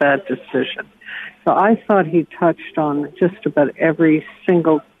 a bad decision. So I thought he touched on just about every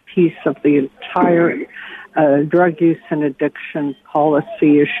single piece of the entire drug use and addiction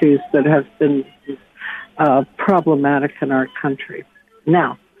policy issues that have been problematic in our country.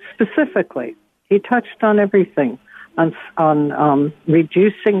 Now, specifically, he touched on everything, on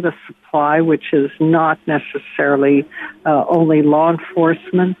reducing the supply, which is not necessarily only law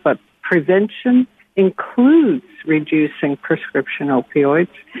enforcement, but prevention includes reducing prescription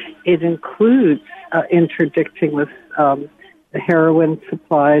opioids. It includes interdicting with the heroin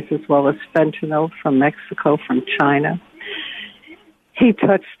supplies as well as fentanyl from Mexico, from China. He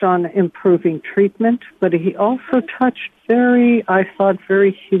touched on improving treatment, but he also touched very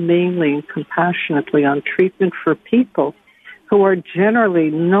humanely and compassionately on treatment for people who are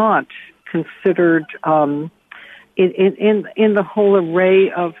generally not considered in the whole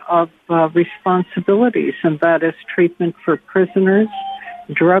array of responsibilities, and that is treatment for prisoners,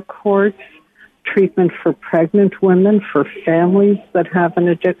 drug courts, treatment for pregnant women, for families that have an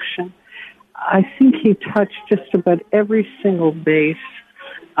addiction. I think he touched just about every single base,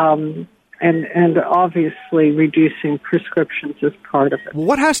 and obviously reducing prescriptions is part of it.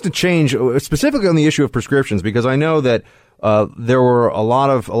 What has to change specifically on the issue of prescriptions? Because I know that there were a lot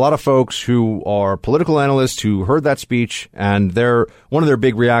of folks who are political analysts who heard that speech, and one of their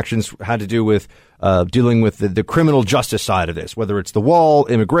big reactions had to do with dealing with the criminal justice side of this, whether it's the wall,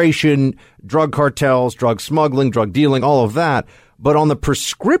 immigration, drug cartels, drug smuggling, drug dealing, all of that. But on the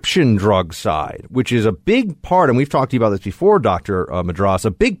prescription drug side, which is a big part, and we've talked to you about this before, Dr. Madras, a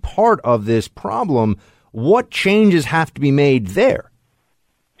big part of this problem, what changes have to be made there?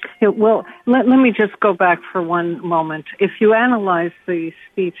 Yeah, well, let me just go back for one moment. If you analyze the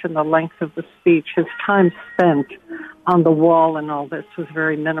speech and the length of the speech, his time spent on the wall and all this was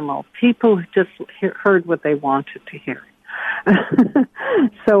very minimal. People just heard what they wanted to hear.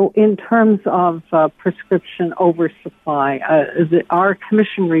 So in terms of prescription oversupply, our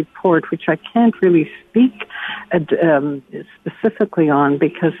commission report, which I can't really speak specifically on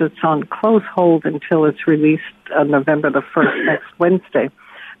because it's on close hold until it's released November the 1st, next Wednesday,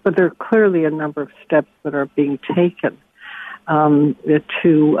 but there are clearly a number of steps that are being taken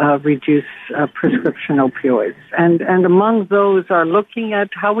to reduce prescription opioids. And among those are looking at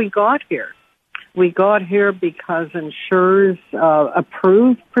how we got here. We got here because insurers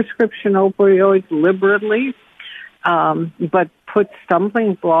approved prescription opioids liberally, but put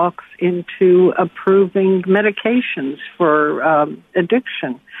stumbling blocks into approving medications for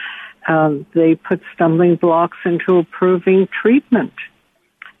addiction. They put stumbling blocks into approving treatment.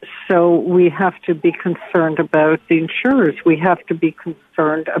 So we have to be concerned about the insurers. We have to be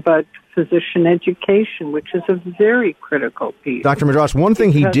concerned about physician education, which is a very critical piece. Dr. Madras, one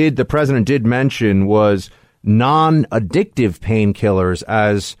thing the president did mention was non-addictive painkillers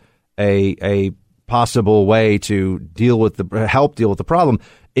as a possible way to help deal with the problem.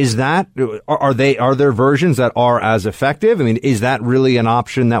 Is that, are there versions that are as effective? I mean, is that really an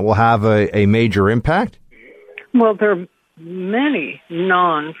option that will have a major impact? Well, there are many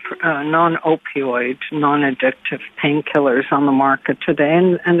non-opioid, non-addictive painkillers on the market today,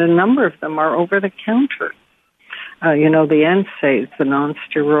 and a number of them are over the counter. The NSAIDs, the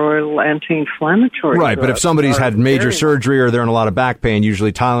non-steroidal anti-inflammatory right, but if somebody's had major surgery or they're in a lot of back pain,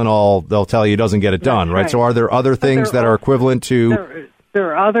 usually Tylenol, they'll tell you doesn't get it done, right? So are there other things that are equivalent to...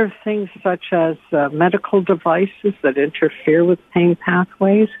 There are other things such as medical devices that interfere with pain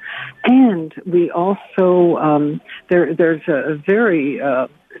pathways, and we also there's a very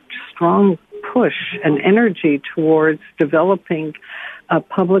strong push and energy towards developing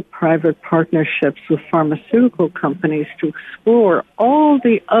public-private partnerships with pharmaceutical companies to explore all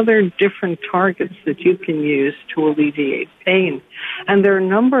the other different targets that you can use to alleviate pain. And there are a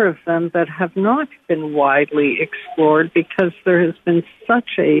number of them that have not been widely explored because there has been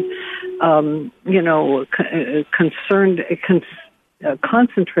such a,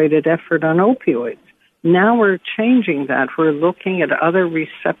 concentrated effort on opioids. Now we're changing that. We're looking at other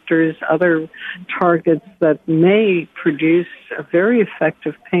receptors, other targets that may produce a very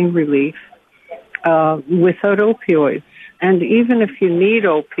effective pain relief without opioids. And even if you need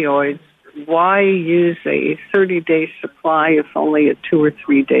opioids, why use a 30-day supply if only a 2 or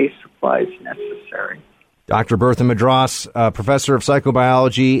 3 day supply is necessary? Dr. Bertha Madras, professor of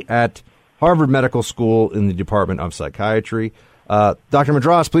psychobiology at Harvard Medical School in the Department of Psychiatry. Dr.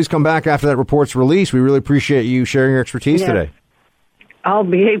 Madras, please come back after that report's released. We really appreciate you sharing your expertise today. I'll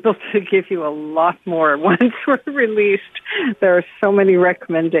be able to give you a lot more once we're released. There are so many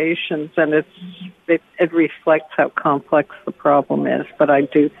recommendations, and it reflects how complex the problem is. But I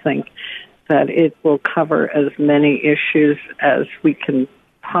do think that it will cover as many issues as we can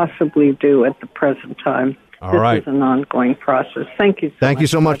possibly do at the present time. All right. This is an ongoing process. Thank you so much. Thank you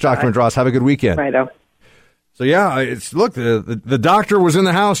so much, Dr. Madras. Have a good weekend. Righto. So, the doctor was in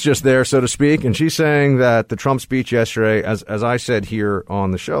the house just there, so to speak, and she's saying that the Trump speech yesterday, as I said here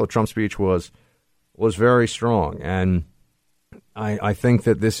on the show, the Trump speech was very strong. And I think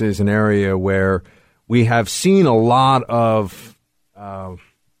that this is an area where we have seen a lot of, I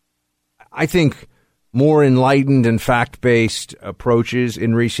think, more enlightened and fact-based approaches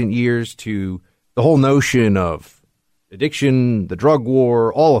in recent years to the whole notion of addiction, the drug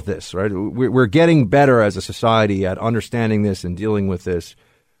war, all of this, right? We're getting better as a society at understanding this and dealing with this.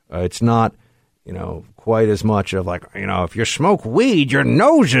 It's not, quite as much of like, if you smoke weed, your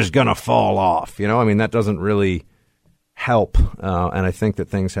nose is going to fall off. That doesn't really help. And I think that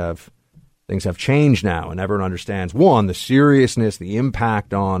things have things have changed now, and everyone understands, one, the seriousness, the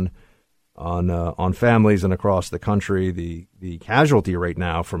impact on families and across the country, the casualty rate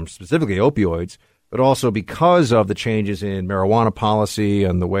now from specifically opioids, but also because of the changes in marijuana policy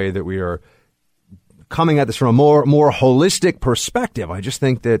and the way that we are coming at this from a more holistic perspective. I just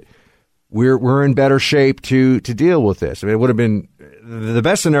think that we're in better shape to deal with this. I mean, it would have been the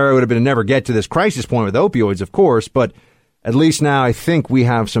best scenario would have been to never get to this crisis point with opioids, of course, but at least now I think we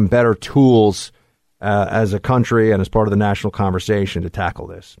have some better tools as a country and as part of the national conversation to tackle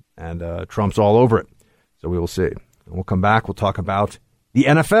this. And Trump's all over it. So we will see. And we'll come back. We'll talk about the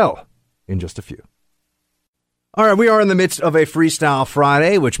NFL in just a few. All right, we are in the midst of a Freestyle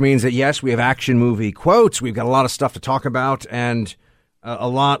Friday, which means that, yes, we have action movie quotes. We've got a lot of stuff to talk about and a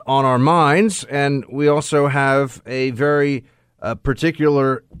lot on our minds. And we also have a very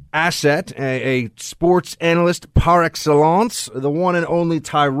particular asset, a sports analyst par excellence, the one and only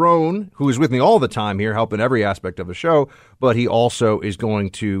Tyrone, who is with me all the time here, helping every aspect of the show. But he also is going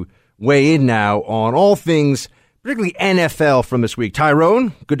to weigh in now on all things, particularly NFL from this week.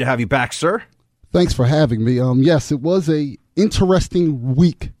 Tyrone, good to have you back, sir. Thanks for having me. Yes, it was a interesting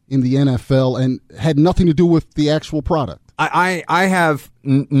week in the NFL and had nothing to do with the actual product. I have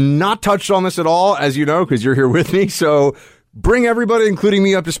not touched on this at all, as you know, because you're here with me. So bring everybody, including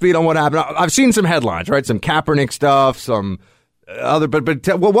me, up to speed on what happened. I've seen some headlines, right? Some Kaepernick stuff, some other.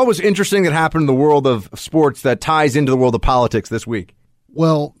 But what was interesting that happened in the world of sports that ties into the world of politics this week?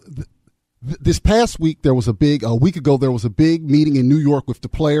 Well, this past week, a week ago, there was a big meeting in New York with the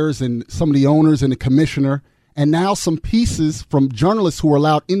players and some of the owners and the commissioner. And now some pieces from journalists who were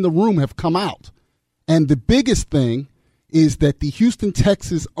allowed in the room have come out. And the biggest thing is that the Houston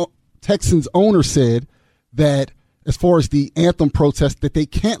Texans owner said that as far as the anthem protest, that they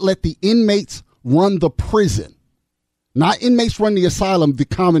can't let the inmates run the prison. Not inmates run the asylum, the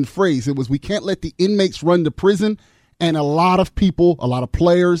common phrase. It was, we can't let the inmates run the prison. And a lot of people, a lot of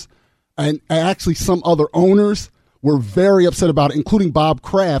players, and actually some other owners were very upset about it, including Bob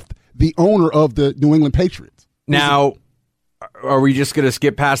Kraft, the owner of the New England Patriots. Now, are we just going to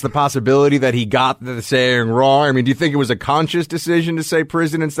skip past the possibility that he got the saying wrong? I mean, do you think it was a conscious decision to say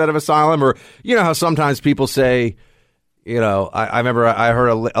prison instead of asylum? Or, you know how sometimes people say, you know, I remember I heard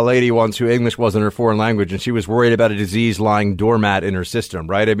a lady once who English wasn't her foreign language, and she was worried about a disease lying doormat in her system,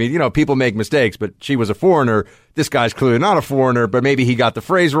 right? I mean, you know, people make mistakes, but she was a foreigner. This guy's clearly not a foreigner, but maybe he got the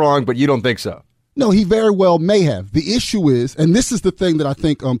phrase wrong, but you don't think so. No, he very well may have. The issue is, and this is the thing that I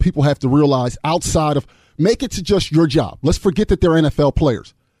think people have to realize outside of, make it to just your job. Let's forget that they're NFL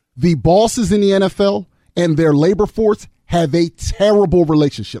players. The bosses in the NFL and their labor force have a terrible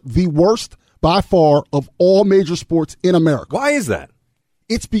relationship. The worst by far of all major sports in America. Why is that?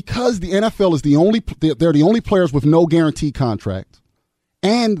 It's because the NFL is they're the only players with no guaranteed contract.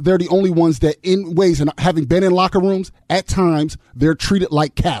 And they're the only ones that, in ways, and having been in locker rooms, at times they're treated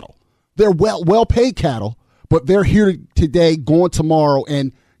like cattle. They're well paid cattle, but they're here today, going tomorrow,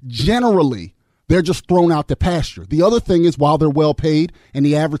 and generally they're just thrown out to pasture. The other thing is, while they're well paid and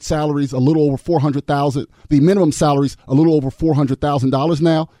the average salary is a little over $400,000, the minimum salary is a little over $400,000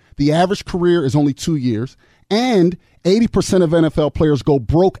 now. The average career is only 2 years, and 80% of NFL players go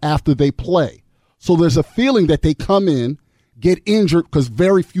broke after they play. So there's a feeling that they come in, get injured, because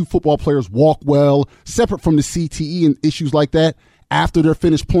very few football players walk well, separate from the CTE and issues like that, after they're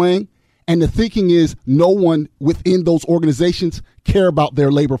finished playing. And the thinking is no one within those organizations care about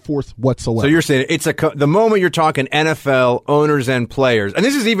their labor force whatsoever. So you're saying it's the moment you're talking NFL owners and players, and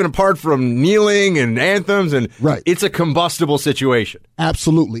this is even apart from kneeling and anthems, and right. It's a combustible situation.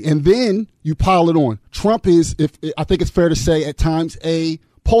 Absolutely. And then you pile it on. Trump is, I think it's fair to say, at times a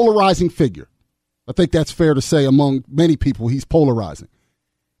polarizing figure. I think that's fair to say among many people. He's polarizing.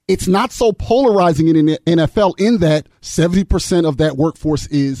 It's not so polarizing in the NFL in that 70% of that workforce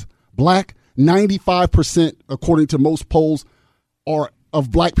is black. 95%, according to most polls,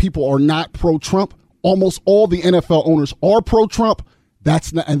 of black people are not pro-Trump. Almost all the NFL owners are pro-Trump.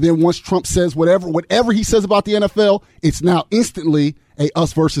 That's not, and then once Trump says whatever he says about the NFL, it's now instantly a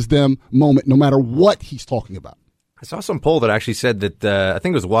us versus them moment, no matter what he's talking about. I saw some poll that actually said that I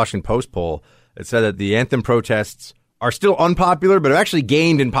think it was a Washington Post poll that said that the anthem protests are still unpopular, but have actually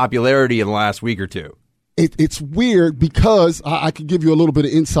gained in popularity in the last week or two. It's weird because I could give you a little bit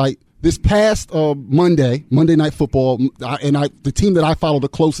of insight. This past Monday Night Football, the team that I follow the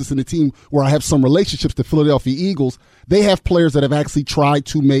closest and the team where I have some relationships, the Philadelphia Eagles, they have players that have actually tried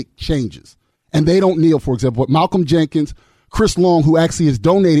to make changes. And they don't kneel, for example. But Malcolm Jenkins, Chris Long, who actually has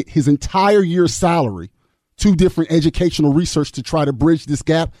donated his entire year's salary to different educational research to try to bridge this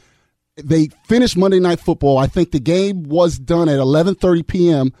gap. They finished Monday Night Football. I think the game was done at 11:30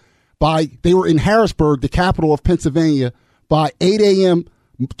 p.m., they were in Harrisburg, the capital of Pennsylvania, by 8 a.m.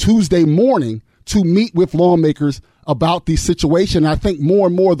 Tuesday morning to meet with lawmakers about the situation. I think more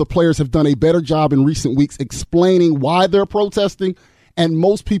and more the players have done a better job in recent weeks explaining why they're protesting. And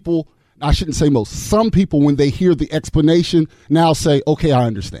most people, I shouldn't say most, some people, when they hear the explanation, now say, okay, I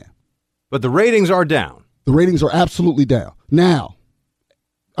understand. But the ratings are down. The ratings are absolutely down. Now,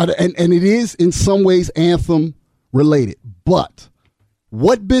 and it is in some ways Anthem related, but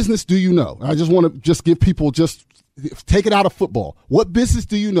what business do you know? I just want to just give people, just take it out of football. What business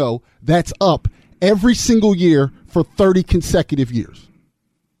do you know that's up every single year for 30 consecutive years?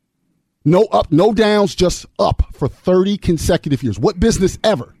 No up, no downs, just up for 30 consecutive years. What business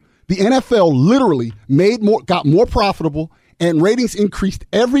ever? The NFL literally got more profitable, and ratings increased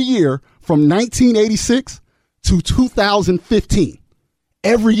every year from 1986 to 2015.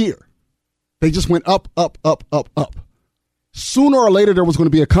 Every year. They just went up, up, up, up, up. Sooner or later, there was going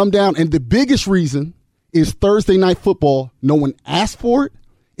to be a come down, and the biggest reason is Thursday Night Football. No one asked for it.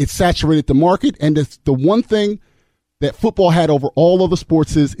 It saturated the market, and it's the one thing that football had over all other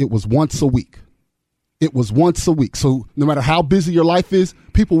sports is it was once a week. It was once a week. So no matter how busy your life is,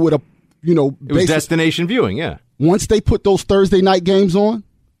 people would have, it was destination viewing, yeah. Once they put those Thursday night games on,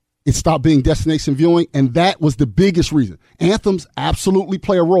 it stopped being destination viewing, and that was the biggest reason. Anthems absolutely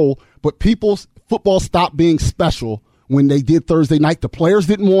play a role, but people's football stopped being special when they did Thursday night. The players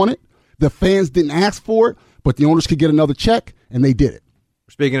didn't want it. The fans didn't ask for it, but the owners could get another check, and they did it.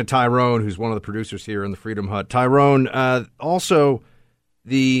 Speaking of Tyrone, who's one of the producers here in the Freedom Hut. Tyrone, also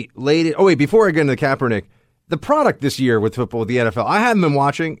the latest... Oh, wait, before I get into Kaepernick, the product this year with football, with the NFL, I haven't been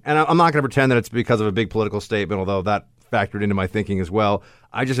watching, and I'm not going to pretend that it's because of a big political statement, although that factored into my thinking as well.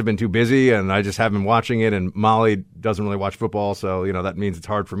 I just have been too busy, and I just haven't been watching it, and Molly doesn't really watch football, so that means it's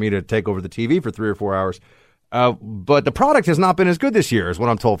hard for me to take over the TV for 3 or 4 hours. But the product has not been as good this year, is what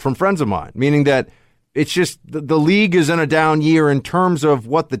I'm told from friends of mine, meaning that it's just the league is in a down year in terms of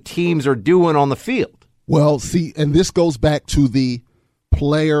what the teams are doing on the field. Well, see, and this goes back to the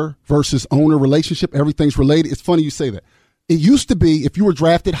player versus owner relationship. Everything's related. It's funny you say that. It used to be if you were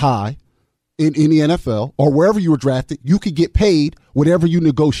drafted high in the NFL or wherever you were drafted, you could get paid whatever you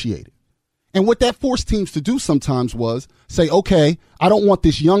negotiated. And what that forced teams to do sometimes was say, okay, I don't want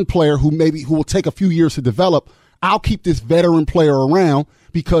this young player who will take a few years to develop. I'll keep this veteran player around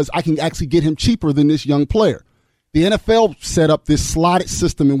because I can actually get him cheaper than this young player. The NFL set up this slotted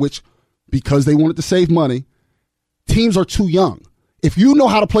system in which, because they wanted to save money, teams are too young. If you know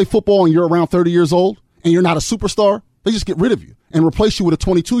how to play football and you're around 30 years old and you're not a superstar, they just get rid of you and replace you with a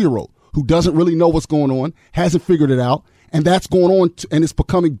 22-year-old who doesn't really know what's going on, hasn't figured it out, and that's going on, and it's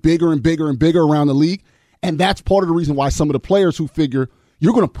becoming bigger and bigger and bigger around the league. And that's part of the reason why some of the players who figure,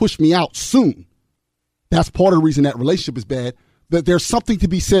 you're going to push me out soon, that's part of the reason that relationship is bad. That there's something to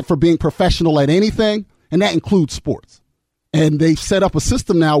be said for being professional at anything, and that includes sports. And they've set up a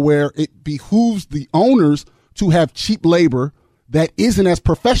system now where it behooves the owners to have cheap labor that isn't as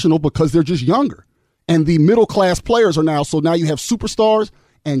professional because they're just younger. And the middle-class players are now, so now you have superstars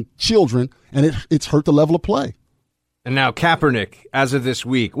and children, and it's hurt the level of play. And now Kaepernick, as of this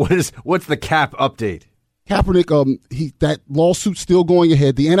week, what's the Cap update? Kaepernick, that lawsuit's still going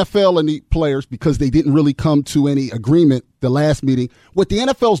ahead. The NFL and the players, because they didn't really come to any agreement the last meeting, what the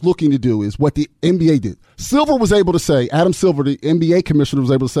NFL's looking to do is what the NBA did. Silver was able to say, Adam Silver, the NBA commissioner,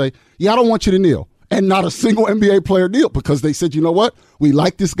 was able to say, yeah, I don't want you to kneel. And not a single NBA player kneeled because they said, you know what? We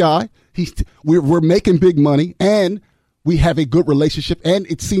like this guy. We're making big money, and we have a good relationship. And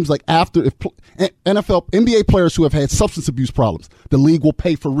it seems like NBA players who have had substance abuse problems, the league will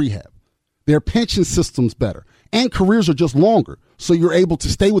pay for rehab. Their pension system's better, and careers are just longer. So you're able to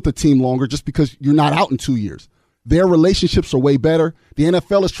stay with the team longer just because you're not out in 2 years. Their relationships are way better. The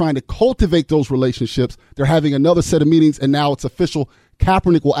NFL is trying to cultivate those relationships. They're having another set of meetings, and now it's official.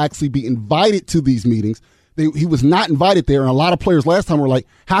 Kaepernick will actually be invited to these meetings. He was not invited there, and a lot of players last time were like,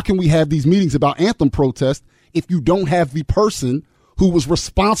 how can we have these meetings about anthem protests if you don't have the person who was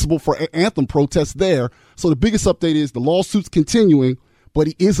responsible for anthem protests there? So the biggest update is the lawsuit's continuing, but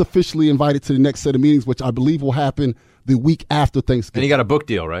he is officially invited to the next set of meetings, which I believe will happen the week after Thanksgiving. And he got a book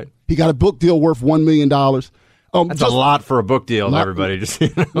deal, right? He got a book deal worth $1 million. That's a lot for a book deal, everybody. Just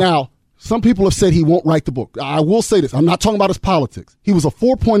Now, some people have said he won't write the book. I will say this. I'm not talking about his politics. He was a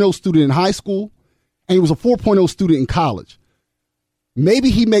 4.0 student in high school, and he was a 4.0 student in college. Maybe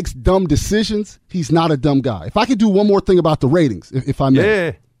he makes dumb decisions. He's not a dumb guy. If I could do one more thing about the ratings, if I may.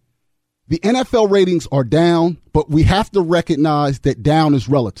 Yeah. The NFL ratings are down, but we have to recognize that down is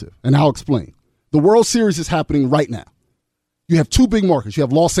relative, and I'll explain. The World Series is happening right now. You have two big markets. You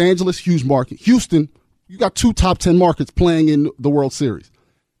have Los Angeles, huge market. Houston, you got two top 10 markets playing in the World Series.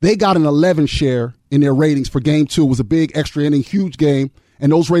 They got an 11 share in their ratings for game 2. It was a big extra inning, huge game.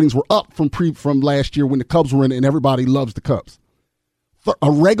 And those ratings were up from last year when the Cubs were in it, and everybody loves the Cubs.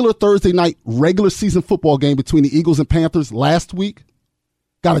 A regular Thursday night, regular season football game between the Eagles and Panthers last week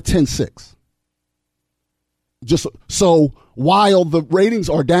got a 10-6. Just so while the ratings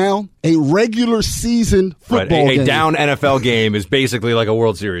are down, a regular season football game. A down NFL game is basically like a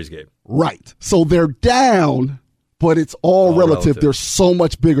World Series game. Right. So they're down, but it's all relative. They're so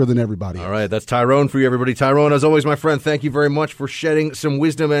much bigger than everybody else. All right, that's Tyrone for you, everybody. Tyrone, as always, my friend, thank you very much for shedding some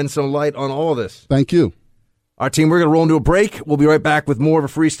wisdom and some light on all of this. Thank you. All right, team, we're going to roll into a break. We'll be right back with more of a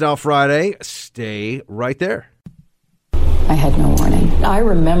Freestyle Friday. Stay right there. I had no warning. I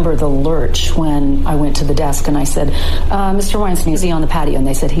remember the lurch when I went to the desk and I said, Mr. Weinstein, is he on the patio? And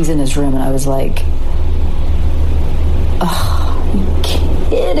they said, he's in his room. And I was like, oh, are you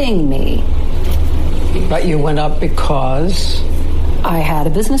kidding me? But you went up because? I had a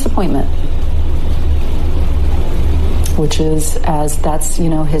business appointment, which is that's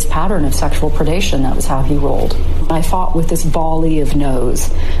his pattern of sexual predation. That was how he rolled. I fought with this volley of no's,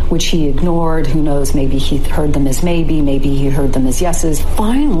 which he ignored. Who knows, maybe he heard them as maybe he heard them as yeses.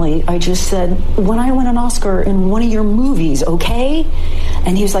 Finally, I just said, when I win an Oscar in one of your movies, okay?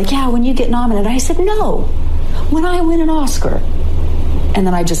 And he was like, yeah, when you get nominated. I said, no, when I win an Oscar. And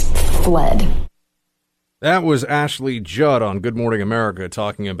then I just fled. That was Ashley Judd on Good Morning America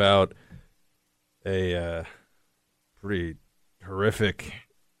talking about a pretty horrific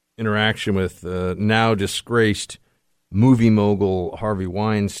interaction with now disgraced movie mogul Harvey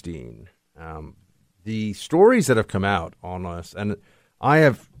Weinstein. The stories that have come out on us, and I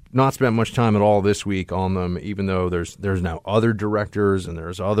have not spent much time at all this week on them, even though there's now other directors and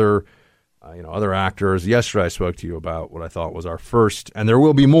there's other other actors. Yesterday I spoke to you about what I thought was our first, and there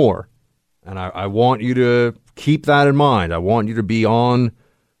will be more. And I want you to keep that in mind. I want you to be on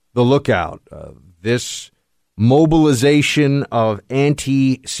the lookout. This mobilization of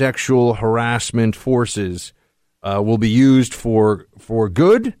anti-sexual harassment forces will be used for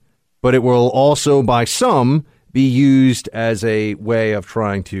good, but it will also, by some, be used as a way of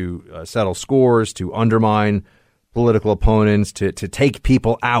trying to settle scores, to undermine political opponents, to take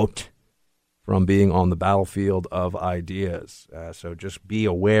people out from being on the battlefield of ideas. So just be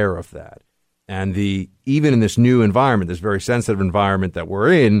aware of that. And even in this new environment, this very sensitive environment that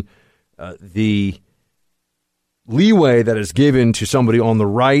we're in, the leeway that is given to somebody on the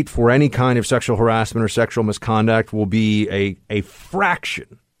right for any kind of sexual harassment or sexual misconduct will be a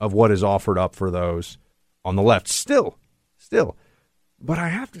fraction of what is offered up for those on the left. Still. But I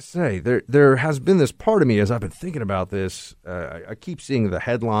have to say, there has been this part of me as I've been thinking about this. I keep seeing the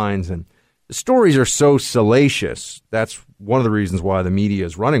headlines, and the stories are so salacious. That's one of the reasons why the media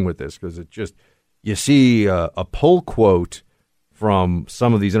is running with this, because you see a pull quote from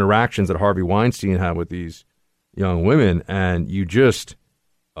some of these interactions that Harvey Weinstein had with these young women, and you just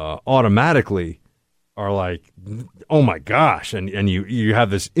automatically are like, oh my gosh, and you have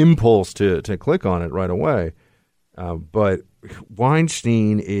this impulse to click on it right away. But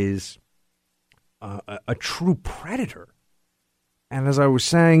Weinstein is a true predator. And as I was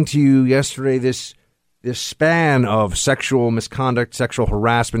saying to you yesterday, this span of sexual misconduct, sexual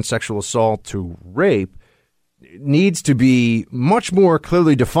harassment, sexual assault to rape needs to be much more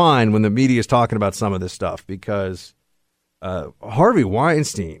clearly defined when the media is talking about some of this stuff, because Harvey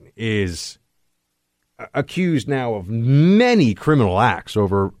Weinstein is accused now of many criminal acts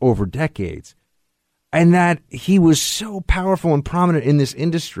over decades, and that he was so powerful and prominent in this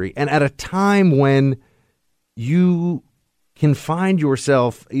industry, and at a time when you can find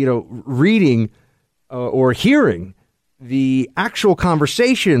yourself, reading or hearing the actual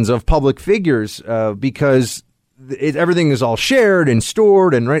conversations of public figures because everything is all shared and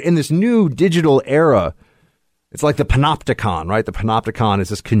stored, and right in this new digital era, it's like the panopticon, right? The panopticon is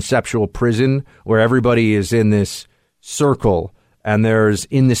this conceptual prison where everybody is in this circle, and there's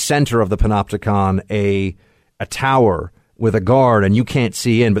in the center of the panopticon a tower with a guard, and you can't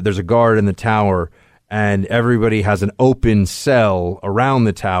see in, but there's a guard in the tower, and everybody has an open cell around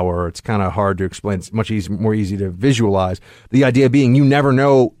the tower. It's kind of hard to explain. It's much more easy to visualize. The idea being you never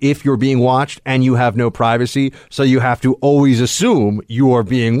know if you're being watched, and you have no privacy, so you have to always assume you are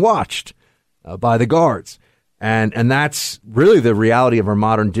being watched by the guards. And that's really the reality of our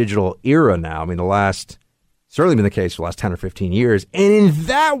modern digital era now. I mean, certainly been the case for the last 10 or 15 years. And in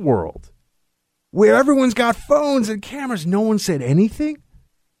that world, where everyone's got phones and cameras, no one said anything.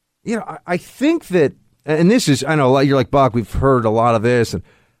 I think that, and this is, I know you're like, Buck, we've heard a lot of this, and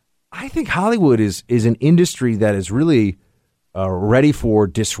I think Hollywood is an industry that is really ready for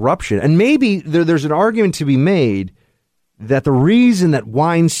disruption. And maybe there's an argument to be made that the reason that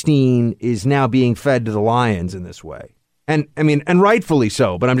Weinstein is now being fed to the lions in this way, and I mean, and rightfully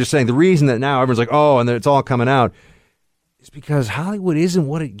so, but I'm just saying the reason that now everyone's like, oh, and it's all coming out, is because Hollywood isn't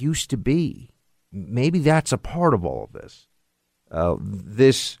what it used to be. Maybe that's a part of all of this.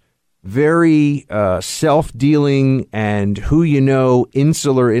 This very self-dealing and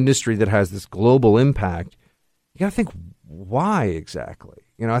insular industry that has this global impact. You got to think, why exactly?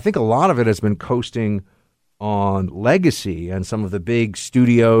 I think a lot of it has been coasting on legacy and some of the big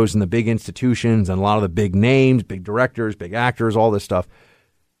studios and the big institutions and a lot of the big names, big directors, big actors, all this stuff.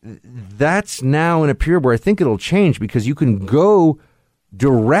 That's now in a period where I think it'll change because you can go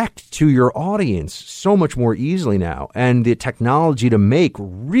direct to your audience so much more easily now. And the technology to make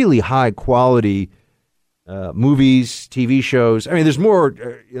really high quality movies, TV shows. I mean, there's more,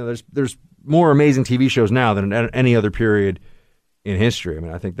 there's more amazing TV shows now than any other period in history. I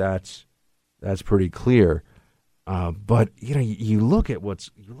mean, I think that's pretty clear. But you look at what's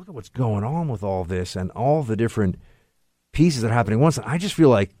going on with all this and all the different pieces that are happening once. I just feel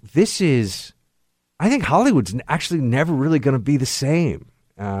like I think Hollywood's actually never really going to be the same.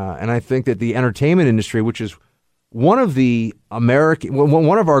 And I think that the entertainment industry, which is one of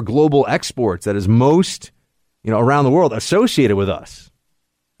our global exports that is most, around the world associated with us.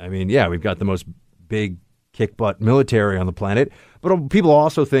 I mean, yeah, we've got the most big kick butt military on the planet, but people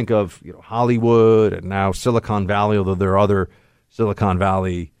also think of Hollywood and now Silicon Valley, although there are other Silicon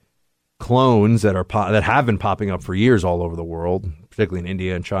Valley clones that have been popping up for years all over the world, particularly in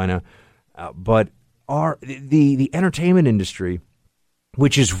India and China. But the entertainment industry,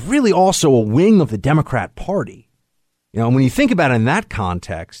 which is really also a wing of the Democrat Party, when you think about it in that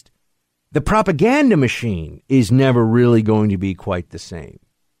context, the propaganda machine is never really going to be quite the same.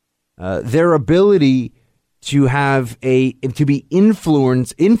 Their ability to be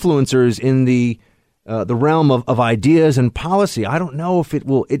influencers in the realm of ideas and policy, I don't know if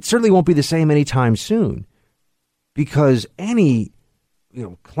it certainly won't be the same anytime soon, because any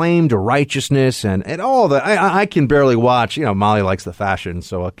claim to righteousness and all that, I can barely watch. Molly likes the fashion,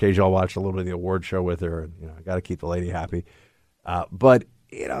 so occasionally I'll watch a little bit of the award show with her, and I got to keep the lady happy. But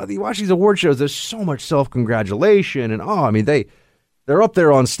you watch these award shows, there's so much self-congratulation, and they're up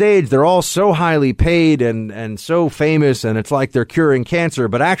there on stage. They're all so highly paid and so famous, and it's like they're curing cancer,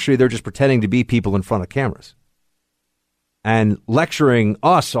 but actually they're just pretending to be people in front of cameras and lecturing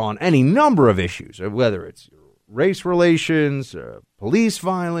us on any number of issues, whether it's race relations, police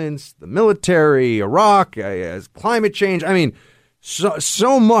violence, the military, Iraq, climate change. I mean,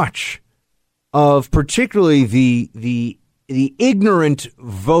 so much of particularly the ignorant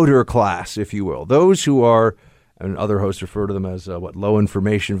voter class, if you will, those who are, and other hosts refer to them as low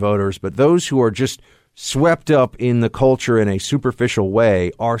information voters, but those who are just swept up in the culture in a superficial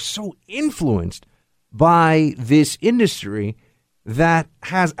way are so influenced by this industry that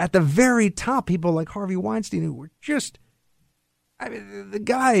has at the very top people like Harvey Weinstein, who were just, the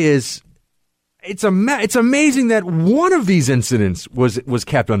guy is, it's amazing that one of these incidents was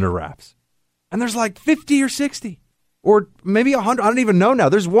kept under wraps. And there's like 50 or 60. Or maybe 100. I don't even know now.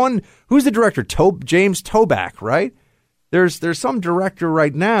 There's one. Who's the director? James Toback, right? There's some director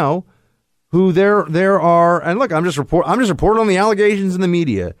right now who there are. And look, I'm just reporting on the allegations in the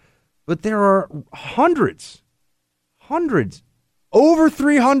media, but there are hundreds, over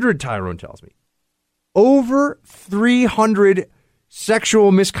 300. Tyrone tells me, over 300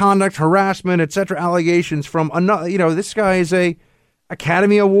 sexual misconduct, harassment, etc. allegations from another. This guy is a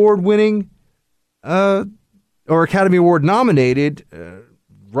Academy Award winning. Or Academy Award nominated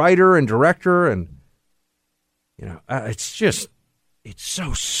writer and director, and it's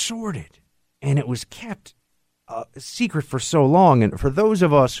so sordid, and it was kept a secret for so long. And for those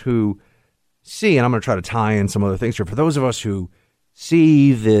of us who see, and I'm going to try to tie in some other things here, for those of us who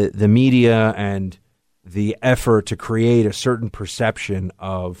see the media and the effort to create a certain perception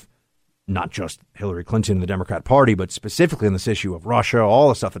of not just Hillary Clinton and the Democrat Party, but specifically on this issue of Russia, all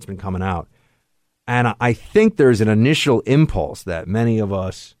the stuff that's been coming out. And I think there's an initial impulse that many of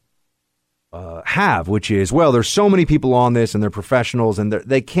us have, which is, well, there's so many people on this and they're professionals and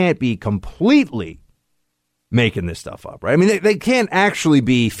they can't be completely making this stuff up, right? I mean, they can't actually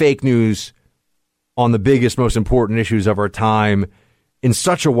be fake news on the biggest, most important issues of our time in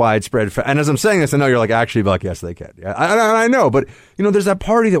such a widespread. And as I'm saying this, I know you're like, yes, they can. Yeah, I know. But, there's that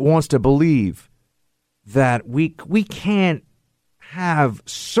party that wants to believe that we can't have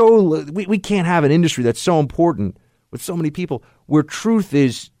we can't have an industry that's so important with so many people where truth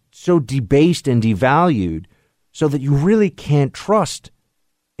is so debased and devalued, so that you really can't trust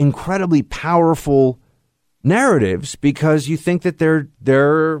incredibly powerful narratives because you think that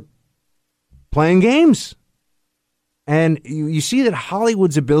they're playing games. And you see that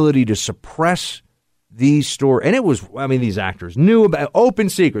Hollywood's ability to suppress these stories, and it was, I mean, these actors knew about open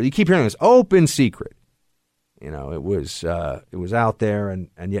secret. You keep hearing this, open secret. You know, it was out there, and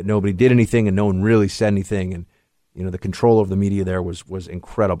yet nobody did anything, and no one really said anything. And, you know, the control of the media there was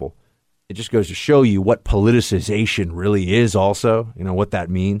incredible. It just goes to show you what politicization really is also, you know, what that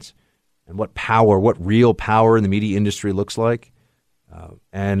means, and what real power in the media industry looks like.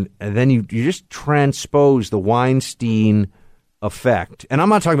 And then you just transpose the Weinstein effect. And I'm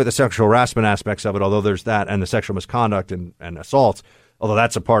not talking about the sexual harassment aspects of it, although there's that, and the sexual misconduct and assaults, although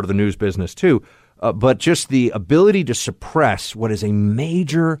that's a part of the news business too. But just the ability to suppress what is a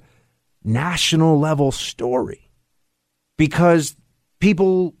major national level story, because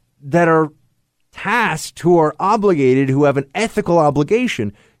people that are tasked, who are obligated, who have an ethical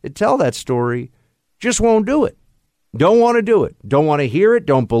obligation to tell that story, just won't do it. Don't want to do it. Don't want to hear it.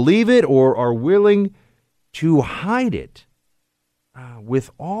 Don't believe it, or are willing to hide it.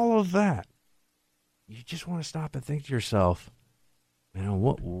 With all of that, you just want to stop and think to yourself, you know,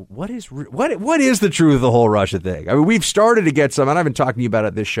 what is the truth of the whole Russia thing? I mean, we've started to get some, and I've been talking to you about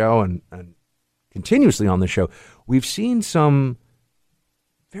it this show and continuously on this show. We've seen some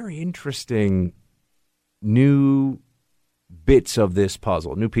very interesting new bits of this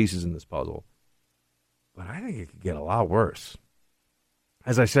puzzle, new pieces in this puzzle. But I think it could get a lot worse.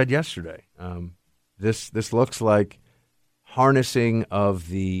 As I said yesterday, this looks like harnessing of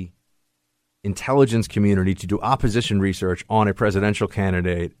the intelligence community to do opposition research on a presidential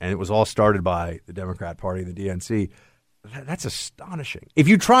candidate, and it was all started by the Democrat Party, the DNC. That's astonishing. If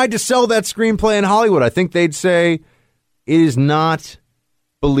you tried to sell that screenplay in Hollywood, I think they'd say it is not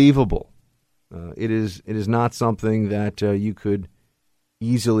believable. It is not something that you could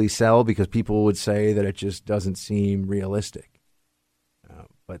easily sell, because people would say that it just doesn't seem realistic.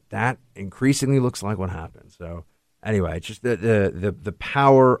 But that increasingly looks like what happened. So anyway, it's just the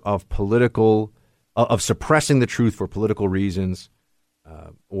power of of suppressing the truth for political reasons,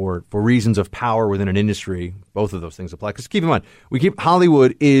 or for reasons of power within an industry. Both of those things apply. Because keep in mind,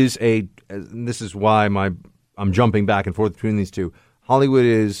 Hollywood is and this is why I'm jumping back and forth between these two. Hollywood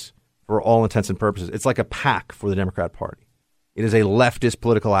is, for all intents and purposes, it's like a PAC for the Democrat Party. It is a leftist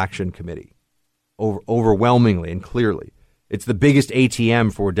political action committee, overwhelmingly and clearly. It's the biggest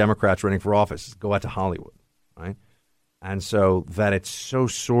ATM for Democrats running for office. Go out to Hollywood, right? And so that it's so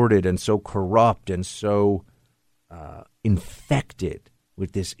sordid and so corrupt and so infected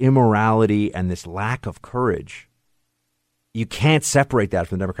with this immorality and this lack of courage, you can't separate that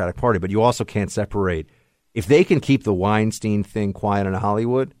from the Democratic Party. But you also can't separate, if they can keep the Weinstein thing quiet in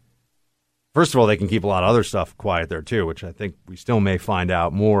Hollywood, first of all, they can keep a lot of other stuff quiet there too, which I think we still may find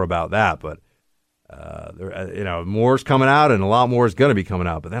out more about that. But more's coming out, and a lot more is going to be coming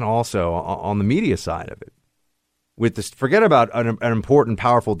out. But then also on the media side of it, with this, forget about an important,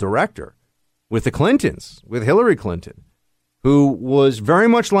 powerful director, with the Clintons, with Hillary Clinton, who was very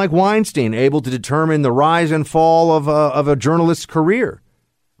much like Weinstein, able to determine the rise and fall of a journalist's career.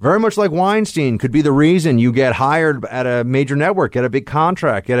 Very much like Weinstein could be the reason you get hired at a major network, get a big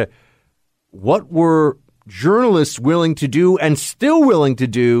contract, what were journalists willing to do and still willing to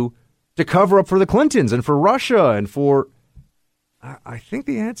do to cover up for the Clintons and for Russia and for, I think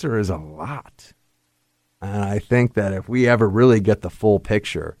the answer is a lot. And I think that if we ever really get the full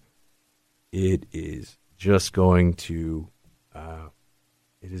picture, it is just going to,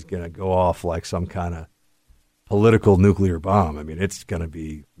 go off like some kind of political nuclear bomb. I mean, it's going to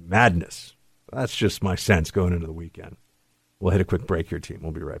be madness. That's just my sense going into the weekend. We'll hit a quick break here, team.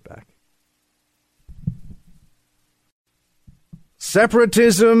 We'll be right back.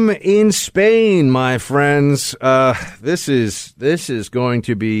 Separatism in Spain, my friends. This is going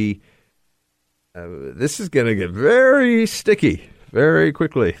to be. This is going to get very sticky very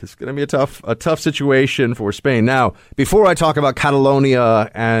quickly. It's going to be a tough situation for Spain. Now, before I talk about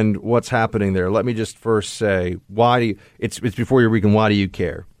Catalonia and what's happening there, let me just first say it's before your weekend. Why do you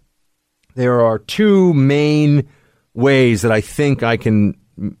care? There are two main ways that I think I can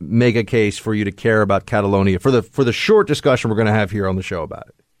make a case for you to care about Catalonia for the short discussion we're going to have here on the show about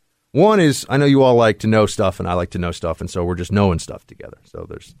it. One is, I know you all like to know stuff, and I like to know stuff, and so we're just knowing stuff together. So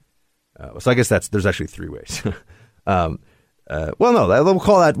so I guess there's actually three ways. We'll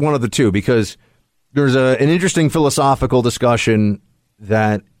call that one of the two, because there's an interesting philosophical discussion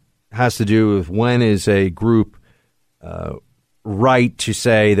that has to do with when is a group right to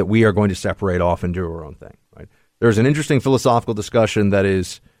say that we are going to separate off and do our own thing. Right? There's an interesting philosophical discussion that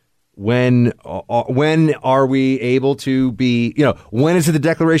is when are we able to be, when is it the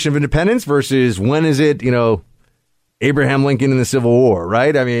Declaration of Independence versus when is it, Abraham Lincoln in the Civil War,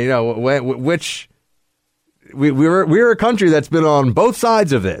 right? I mean, which we're a country that's been on both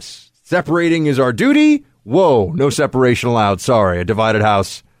sides of this. Separating is our duty. Whoa, no separation allowed. Sorry, a divided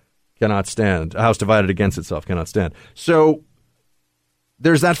house cannot stand. A house divided against itself cannot stand. So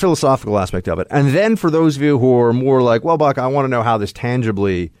there's that philosophical aspect of it. And then for those of you who are more like, well, Buck, I want to know how this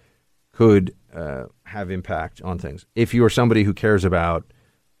tangibly could have impact on things. If you are somebody who cares about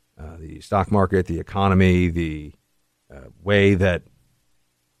the stock market, the economy, the way that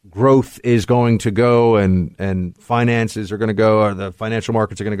growth is going to go and finances are going to go, or the financial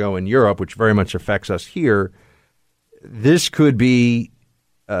markets are going to go in Europe, which very much affects us here, this could be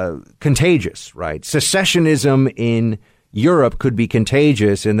contagious, right? Secessionism in Europe could be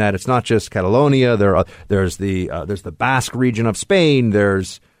contagious in that it's not just Catalonia. There's the Basque region of Spain.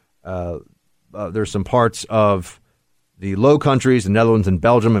 There's some parts of the Low Countries, the Netherlands and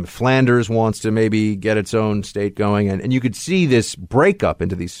Belgium, and Flanders wants to maybe get its own state going, and you could see this breakup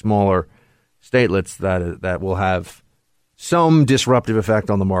into these smaller statelets that will have some disruptive effect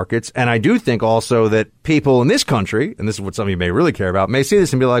on the markets. And I do think also that people in this country, and this is what some of you may really care about, may see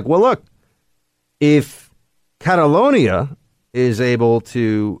this and be like, well, look, if Catalonia is able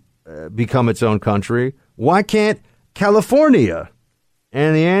to become its own country, why can't California?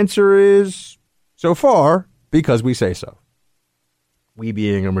 And the answer is, so far, because we say so. We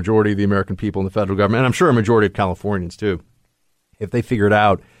being a majority of the American people in the federal government, and I'm sure a majority of Californians too, if they figured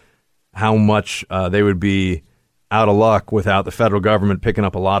out how much they would be out of luck without the federal government picking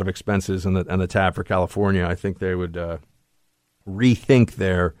up a lot of expenses and the tab for California, I think they would rethink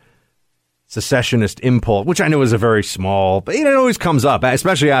their secessionist impulse, which I know is a very small, but it always comes up,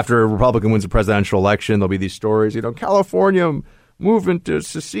 especially after a Republican wins a presidential election. There'll be these stories, California moving to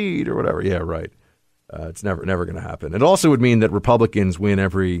secede or whatever. Yeah, right. It's never going to happen. It also would mean that Republicans win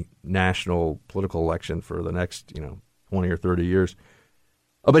every national political election for the next, 20 or 30 years.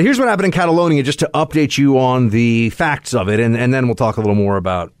 But here's what happened in Catalonia, just to update you on the facts of it, and then we'll talk a little more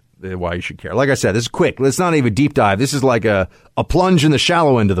about why you should care. Like I said, this is quick. Let's not even deep dive. This is like a plunge in the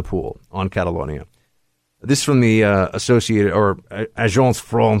shallow end of the pool on Catalonia. This is from the Associated or Agence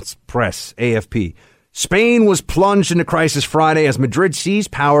France Presse, AFP. Spain was plunged into crisis Friday as Madrid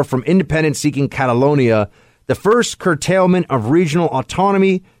seized power from independence-seeking Catalonia, the first curtailment of regional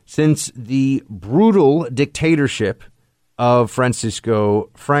autonomy since the brutal dictatorship of Francisco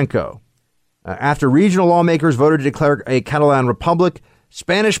Franco. After regional lawmakers voted to declare a Catalan republic,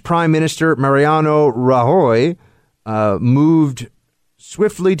 Spanish Prime Minister Mariano Rajoy moved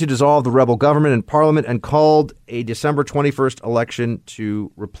swiftly to dissolve the rebel government and parliament and called a December 21st election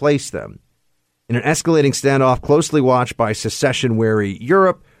to replace them. In an escalating standoff closely watched by secession-wary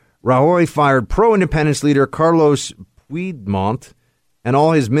Europe, Rajoy fired pro-independence leader Carlos Puigdemont and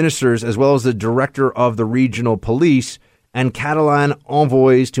all his ministers, as well as the director of the regional police and Catalan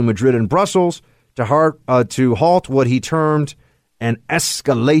envoys to Madrid and Brussels, to halt what he termed an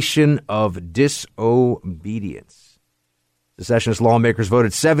escalation of disobedience. Secessionist lawmakers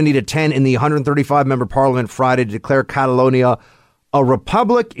voted 70-10 in the 135-member parliament Friday to declare Catalonia a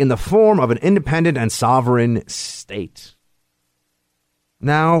republic in the form of an independent and sovereign state.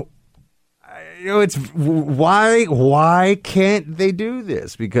 Now, it's why can't they do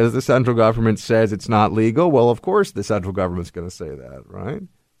this? Because the central government says it's not legal. Well, of course the central government's going to say that, right?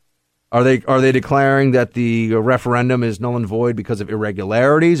 Are they declaring that the referendum is null and void because of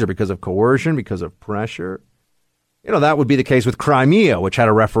irregularities or because of coercion, because of pressure? That would be the case with Crimea, which had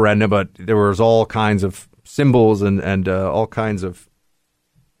a referendum, but there was all kinds of symbols and all kinds of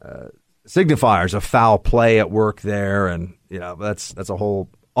signifiers of foul play at work there, and that's a whole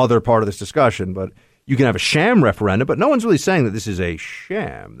other part of this discussion. But you can have a sham referendum, but no one's really saying that this is a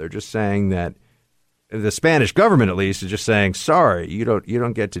sham. They're just saying that the Spanish government, at least, is just saying, sorry, you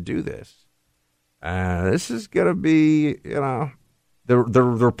don't get to do this. This is going to be, the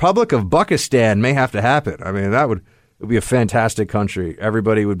Republic of Buckistan may have to happen. I mean, it would be a fantastic country.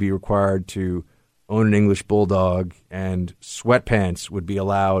 Everybody would be required to own an English bulldog, and sweatpants would be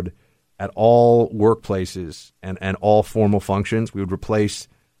allowed at all workplaces and all formal functions. We would replace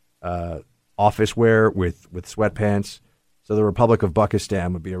office wear with sweatpants. So the Republic of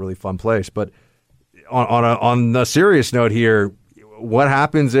Buckistan would be a really fun place. But on a serious note here, what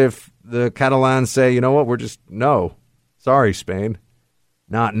happens if the Catalans say, you know what, no, sorry, Spain,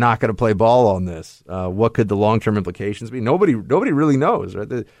 not going to play ball on this? What could the long-term implications be? Nobody really knows, right?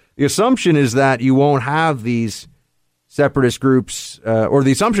 The assumption is that you won't have these separatist groups, or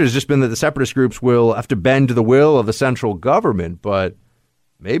the assumption has just been that the separatist groups will have to bend to the will of the central government, but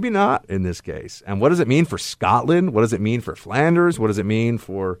maybe not in this case. And what does it mean for Scotland? What does it mean for Flanders? What does it mean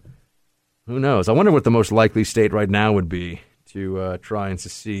for, who knows? I wonder what the most likely state right now would be to try and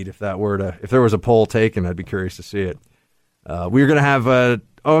secede. If there was a poll taken, I'd be curious to see it. We're going to have. I'm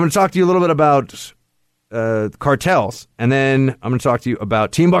going to talk to you a little bit about cartels, and then I'm going to talk to you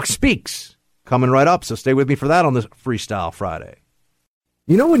about Team Buck Speaks coming right up. So stay with me for that on this Freestyle Friday.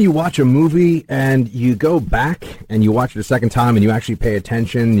 You know when you watch a movie and you go back and you watch it a second time and you actually pay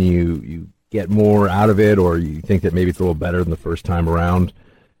attention, you get more out of it, or you think that maybe it's a little better than the first time around?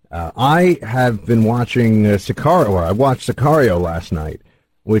 I have been watching Sicario, or I watched Sicario last night,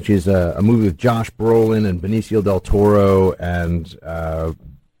 which is a movie with Josh Brolin and Benicio del Toro and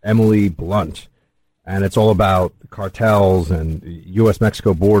Emily Blunt. And it's all about cartels and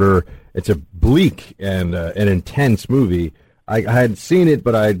U.S.-Mexico border. It's a bleak and an intense movie. I had seen it,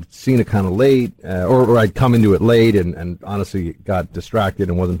 but I'd seen it kind of late, or I'd come into it late and honestly got distracted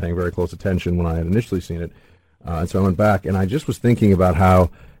and wasn't paying very close attention when I had initially seen it. And so I went back, and I just was thinking about how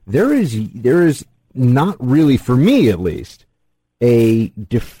there is not really, for me at least, a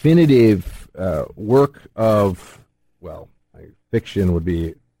definitive work of, well, fiction would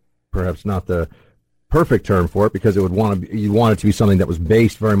be perhaps not the perfect term for it, because you want it to be something that was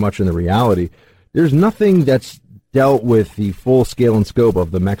based very much in the reality. There's nothing that's dealt with the full scale and scope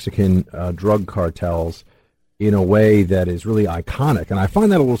of the Mexican drug cartels in a way that is really iconic, and I find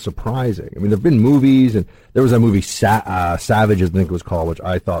that a little surprising. I mean, there have been movies, and there was a movie, Savage, I think it was called, which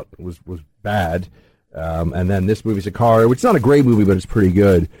I thought was bad, and then this movie, Sicario, which is not a great movie, but it's pretty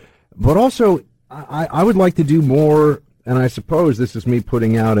good. But also, I would like to do more, and I suppose this is me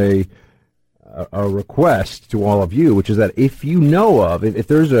putting out a request to all of you, which is that if you know of, if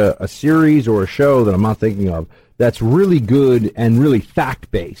there's a series or a show that I'm not thinking of that's really good and really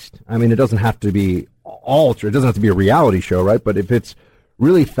fact-based. I mean, it doesn't have to be altered. It doesn't have to be a reality show, right? But if it's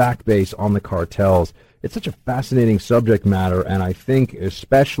really fact-based on the cartels, it's such a fascinating subject matter, and I think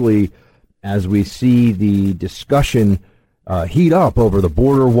especially as we see the discussion heat up over the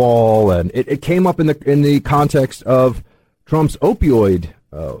border wall, and it came up in the context of Trump's opioid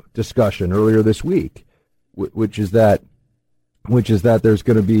discussion earlier this week, which is that there's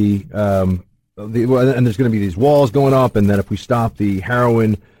going to be and there's going to be these walls going up, and that if we stop the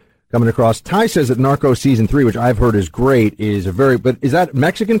heroin coming across, Ty says that Narcos season 3, which I've heard is great, but is that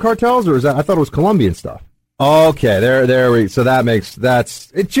Mexican cartels, or is that, I thought it was Colombian stuff? Okay, I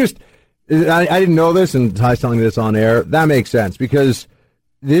didn't know this, and Ty's telling me this on air. That makes sense, because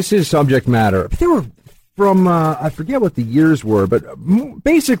this is subject matter. They were from, I forget what the years were, but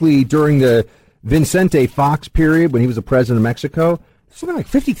basically during the Vicente Fox period, when he was the president of Mexico, something like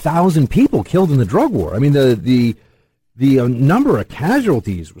 50,000 people killed in the drug war. I mean, the number of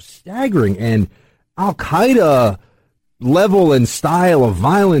casualties was staggering, and Al-Qaeda level and style of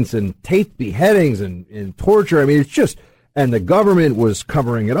violence and taped beheadings and torture. I mean, it's just, and the government was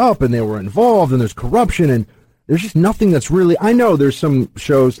covering it up, and they were involved, and there's corruption, and there's just nothing that's really, I know there's some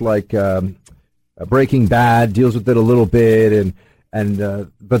shows like Breaking Bad deals with it a little bit,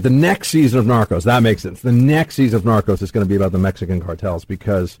 but the next season of Narcos, that makes sense. The next season of Narcos is going to be about the Mexican cartels,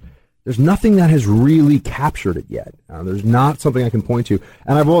 because there's nothing that has really captured it yet. There's not something I can point to.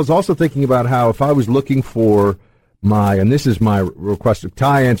 And I was also thinking about how if I was looking for and this is my request,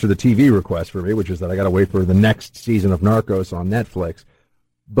 Ty answered the TV request for me, which is that I got to wait for the next season of Narcos on Netflix.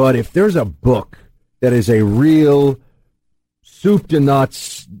 But if there's a book that is a real soup to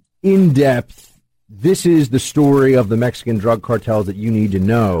nuts, in-depth, this is the story of the Mexican drug cartels that you need to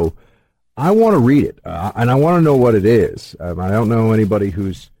know, I want to read it, and I want to know what it is. I don't know anybody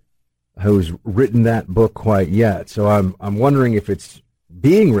who's written that book quite yet, so I'm wondering if it's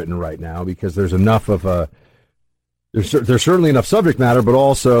being written right now, because there's enough of there's certainly enough subject matter, but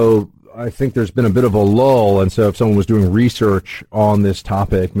also I think there's been a bit of a lull, and so if someone was doing research on this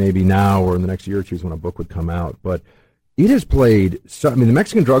topic, maybe now or in the next year or two is when a book would come out. But it has played, the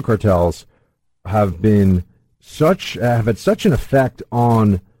Mexican drug cartels have had such an effect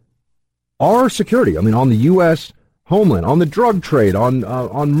on our security. I mean, on the U.S. homeland, on the drug trade, on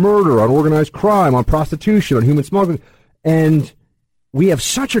murder, on organized crime, on prostitution, on human smuggling, and we have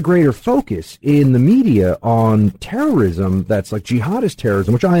such a greater focus in the media on terrorism that's like jihadist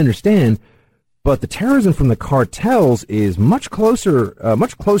terrorism, which I understand, but the terrorism from the cartels is much closer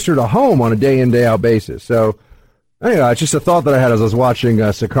to home on a day in, day out basis. So anyway, it's just a thought that I had as I was watching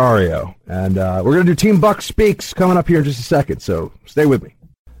Sicario. And we're going to do Team Buck Speaks coming up here in just a second, so stay with me.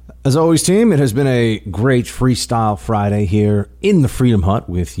 As always, team, it has been a great Freestyle Friday here in the Freedom Hut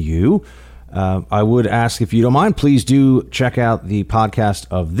with you. I would ask, if you don't mind, please do check out the podcast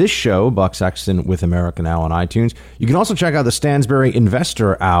of this show, Buck Sexton with America Now, on iTunes. You can also check out the Stansberry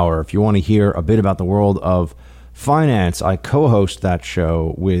Investor Hour if you want to hear a bit about the world of finance. I co-host that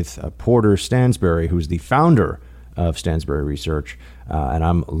show with Porter Stansberry, who's the founder of Stansberry Research. And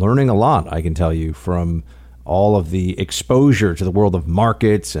I'm learning a lot, I can tell you, from all of the exposure to the world of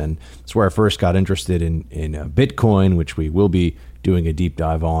markets. And it's where I first got interested in Bitcoin, which we will be doing a deep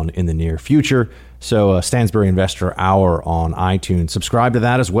dive on in the near future. So Stansberry Investor Hour on iTunes. Subscribe to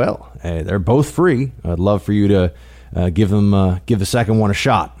that as well. They're both free. I'd love for you to give the second one a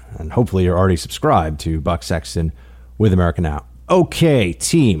shot. And hopefully you're already subscribed to Buck Sexton with America Now. Okay,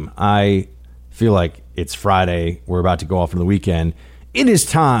 team. I feel like it's Friday. We're about to go off into the weekend. It is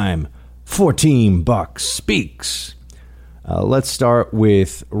time for Team Buck Speaks. Let's start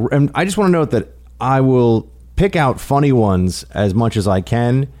with, and I just want to note that I will pick out funny ones as much as I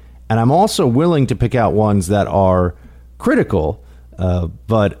can, and I'm also willing to pick out ones that are critical,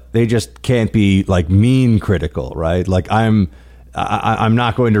 but they just can't be like mean critical, right? Like I'm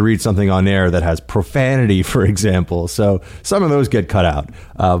not going to read something on air that has profanity, for example. So some of those get cut out.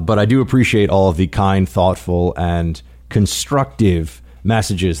 But I do appreciate all of the kind, thoughtful, and constructive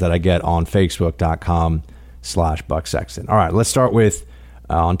messages that I get on Facebook.com/Buck Sexton. All right, let's start with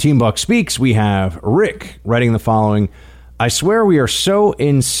on Team Buck Speaks. We have Rick writing the following. I swear we are so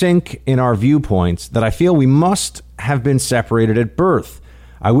in sync in our viewpoints that I feel we must have been separated at birth.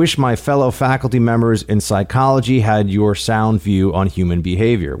 I wish my fellow faculty members in psychology had your sound view on human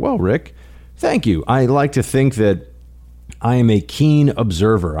behavior. Well, Rick, thank you. I like to think that I am a keen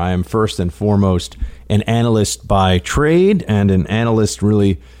observer. I am first and foremost an analyst by trade and an analyst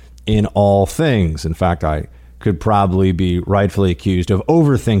really in all things. In fact, I could probably be rightfully accused of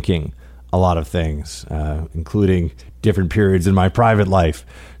overthinking a lot of things, including different periods in my private life.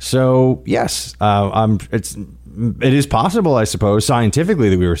 So, yes, it is possible, I suppose, scientifically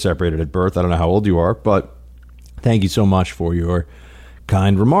that we were separated at birth. I don't know how old you are, but thank you so much for your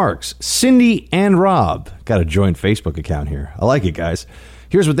kind remarks. Cindy and Rob got a joint Facebook account here. I like it, guys.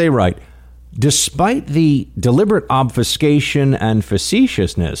 Here's what they write. Despite the deliberate obfuscation and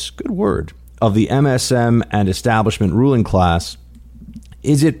facetiousness, good word, of the MSM and establishment ruling class,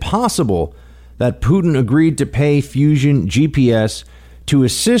 is it possible that Putin agreed to pay Fusion GPS to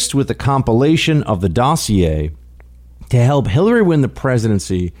assist with the compilation of the dossier to help Hillary win the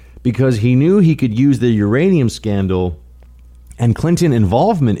presidency because he knew he could use the uranium scandal and Clinton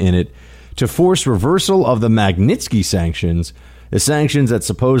involvement in it to force reversal of the Magnitsky sanctions, the sanctions that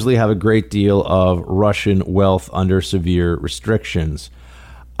supposedly have a great deal of Russian wealth under severe restrictions?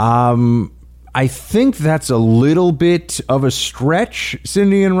 I think that's a little bit of a stretch,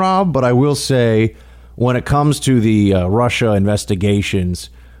 Cindy and Rob, but I will say when it comes to the Russia investigations,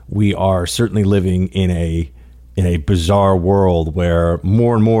 we are certainly living in a bizarre world where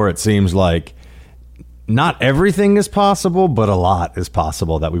more and more it seems like not everything is possible, but a lot is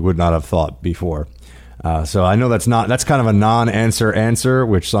possible that we would not have thought before. So I know that's kind of a non-answer answer,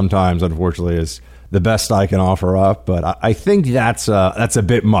 which sometimes, unfortunately, is the best I can offer up. But I think that's a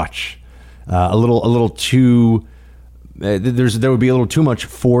bit much. A little too. There would be a little too much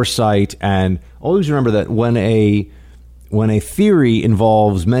foresight, and always remember that when a theory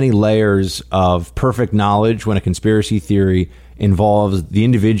involves many layers of perfect knowledge, when a conspiracy theory involves the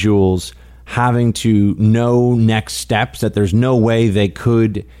individuals having to know next steps that there's no way they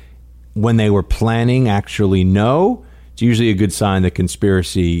could, when they were planning, actually know, it's usually a good sign that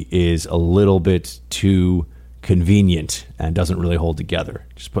conspiracy is a little bit too convenient and doesn't really hold together.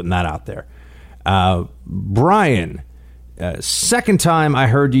 Just putting that out there. Brian, second time I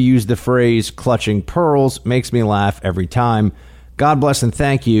heard you use the phrase clutching pearls. Makes me laugh every time. God bless and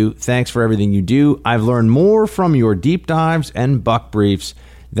thank you. Thanks for everything you do. I've learned more from your deep dives and buck briefs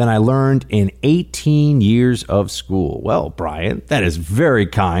than I learned in 18 years of school. Well, Brian, that is very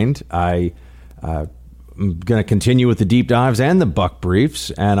kind. I'm going to continue with the deep dives and the buck briefs,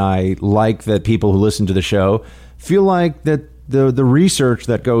 and I like that people who listen to the show feel like that the research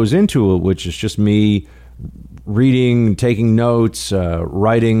that goes into it, which is just me reading, taking notes,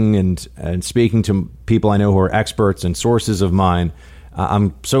 writing, and speaking to people I know who are experts and sources of mine.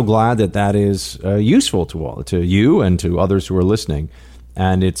 I'm so glad that is useful to you and to others who are listening.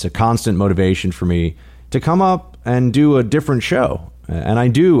 And it's a constant motivation for me to come up and do a different show. And I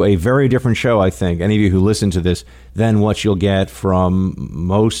do a very different show, I think, any of you who listen to this, than what you'll get from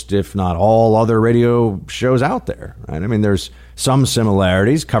most, if not all, other radio shows out there. Right? I mean, there's some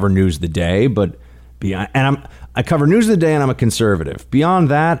similarities. Cover news of the day, but I cover news of the day, and I'm a conservative. Beyond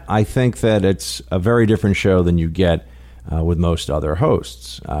that, I think that it's a very different show than you get with most other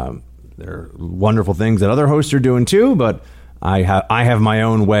hosts. There are wonderful things that other hosts are doing too, but I have my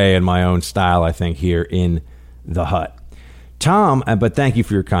own way and my own style, I think, here in the hut. Tom, but thank you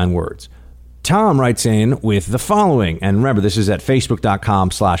for your kind words. Tom writes in with the following, and remember, this is at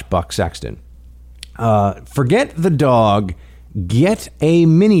facebook.com/Buck Sexton. Forget the dog. Get a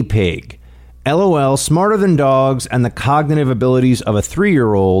mini pig. LOL, smarter than dogs and the cognitive abilities of a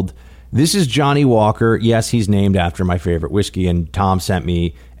 3-year-old. This is Johnny Walker. Yes, he's named after my favorite whiskey. And Tom sent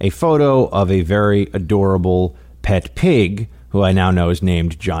me a photo of a very adorable pet pig, who I now know is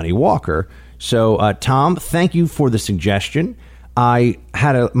named Johnny Walker. So, Tom, thank you for the suggestion. I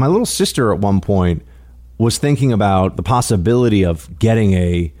had my little sister at one point was thinking about the possibility of getting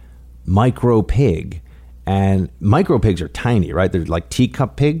a micro pig. And micro pigs are tiny, right? They're like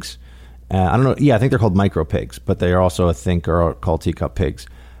teacup pigs. I don't know. Yeah, I think they're called micro pigs, but they are also, I think, are called teacup pigs.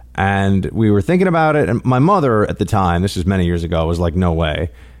 And we were thinking about it. And my mother at the time, this is many years ago, was like, no way.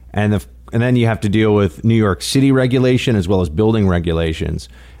 And then you have to deal with New York City regulation as well as building regulations.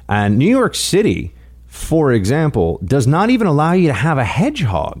 And New York City, for example, does not even allow you to have a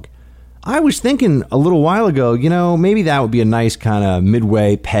hedgehog. I was thinking a little while ago, maybe that would be a nice kind of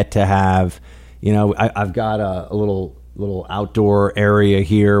midway pet to have. I've got a little outdoor area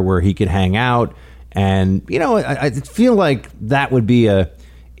here where he could hang out. And, I feel like that would be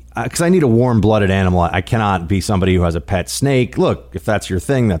because I need a warm-blooded animal. I cannot be somebody who has a pet snake. Look, if that's your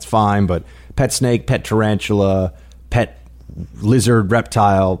thing, that's fine. But pet snake, pet tarantula, pet lizard,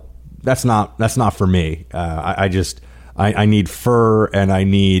 reptile, that's not for me. I need fur, and I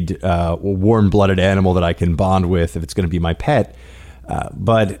need a warm-blooded animal that I can bond with if it's going to be my pet.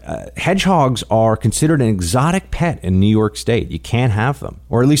 But hedgehogs are considered an exotic pet in New York State. You can't have them,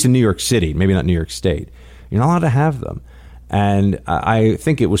 or at least in New York City, maybe not New York State. You're not allowed to have them. And I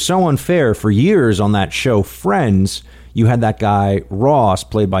think it was so unfair. For years on that show, Friends, you had that guy, Ross,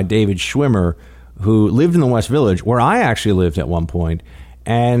 played by David Schwimmer, who lived in the West Village, where I actually lived at one point,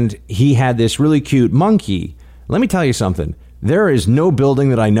 and he had this really cute monkey. Let me tell you something. There is no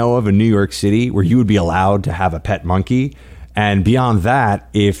building that I know of in New York City where you would be allowed to have a pet monkey. And beyond that,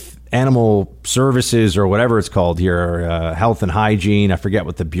 if animal services or whatever it's called here, health and hygiene, I forget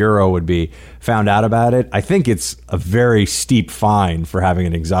what the bureau would be, found out about it, I think it's a very steep fine for having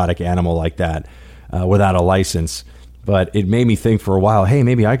an exotic animal like that without a license. But it made me think for a while, hey,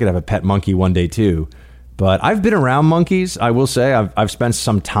 maybe I could have a pet monkey one day too. But I've been around monkeys. I will say I've spent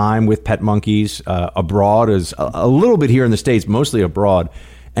some time with pet monkeys abroad, as a little bit here in the States, mostly abroad.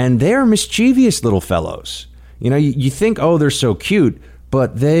 And they're mischievous little fellows. You think, oh, they're so cute,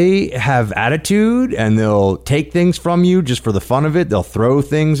 but they have attitude and they'll take things from you just for the fun of it. They'll throw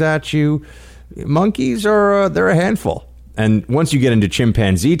things at you. Monkeys they're a handful. And once you get into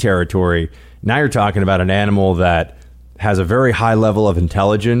chimpanzee territory, now you're talking about an animal that has a very high level of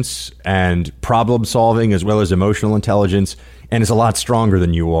intelligence and problem solving as well as emotional intelligence, and is a lot stronger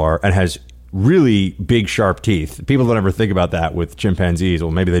than you are and has really big, sharp teeth. People don't ever think about that with chimpanzees.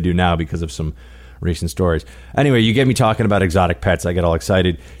 Well, maybe they do now because of some recent stories. Anyway, you get me talking about exotic pets. I get all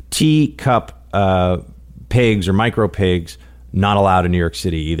excited. Teacup pigs or micro pigs, not allowed in New York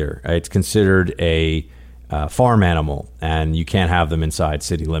City either. It's considered a farm animal, and you can't have them inside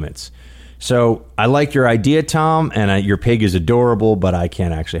city limits. So I like your idea, Tom, and your pig is adorable, but I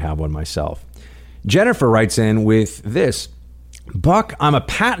can't actually have one myself. Jennifer writes in with this. Buck, I'm a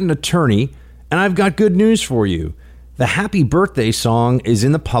patent attorney, and I've got good news for you. The Happy Birthday song is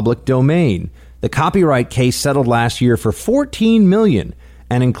in the public domain. The copyright case settled last year for $14 million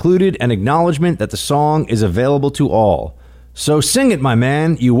and included an acknowledgement that the song is available to all. So sing it, my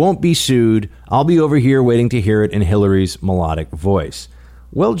man. You won't be sued. I'll be over here waiting to hear it in Hillary's melodic voice.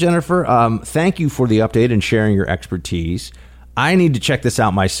 Well, Jennifer, thank you for the update and sharing your expertise. I need to check this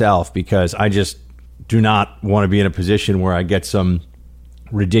out myself because I just do not want to be in a position where I get some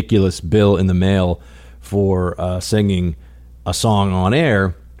ridiculous bill in the mail for singing a song on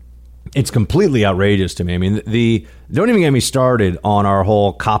air. It's completely outrageous to me. I mean, don't even get me started on our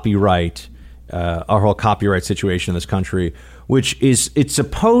whole copyright situation in this country, which is, it's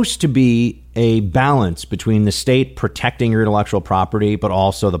supposed to be a balance between the state protecting your intellectual property, but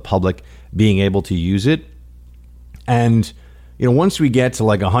also the public being able to use it. And, once we get to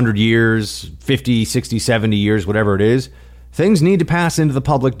like 100 years, 50, 60, 70 years, whatever it is, things need to pass into the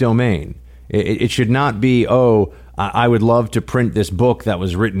public domain. It should not be, I would love to print this book that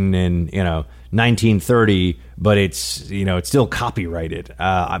was written in, 1930, but it's still copyrighted.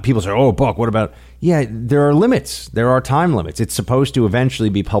 People say, oh, book, what about? Yeah, there are limits. There are time limits. It's supposed to eventually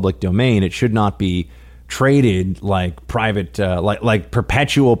be public domain. It should not be traded like private, like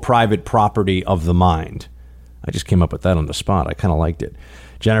perpetual private property of the mind. I just came up with that on the spot. I kind of liked it.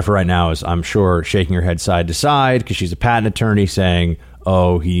 Jennifer right now is, I'm sure, shaking her head side to side because she's a patent attorney saying,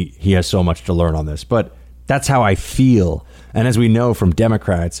 oh, he has so much to learn on this. But that's how I feel. And as we know from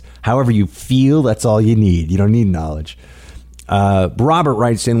Democrats, however you feel, that's all you need. You don't need knowledge. Robert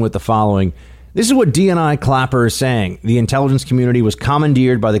writes in with the following. This is what DNI Clapper is saying. The intelligence community was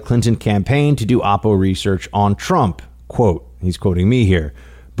commandeered by the Clinton campaign to do Oppo research on Trump. Quote, he's quoting me here.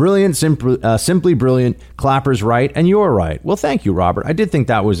 Brilliant, simply brilliant. Clapper's right, and you're right. Well, thank you, Robert. I did think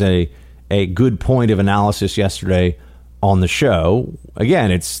that was a good point of analysis yesterday on the show. Again,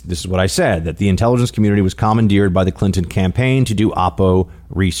 this is what I said, that the intelligence community was commandeered by the Clinton campaign to do Oppo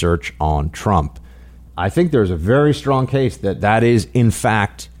research on Trump. I think there's a very strong case that is, in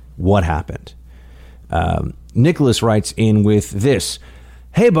fact, what happened. Nicholas writes in with this.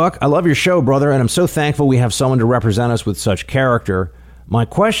 Hey, Buck, I love your show, brother, and I'm so thankful we have someone to represent us with such character. My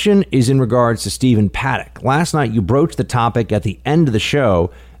question is in regards to Stephen Paddock. Last night, you broached the topic at the end of the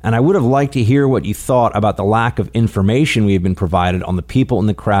show, and I would have liked to hear what you thought about the lack of information we have been provided on the people in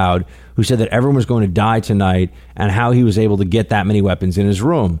the crowd who said that everyone was going to die tonight and how he was able to get that many weapons in his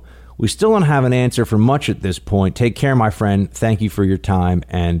room. We still don't have an answer for much at this point. Take care, my friend. Thank you for your time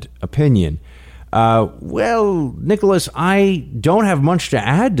and opinion. Well, Nicholas, I don't have much to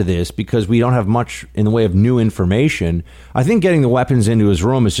add to this because we don't have much in the way of new information. I think getting the weapons into his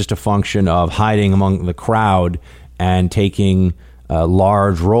room is just a function of hiding among the crowd and taking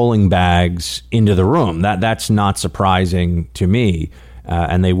large rolling bags into the room. That's not surprising to me.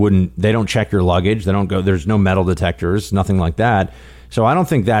 And they don't check your luggage. There's no metal detectors, nothing like that. So I don't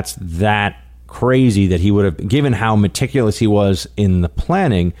think that's that crazy that he would have, given how meticulous he was in the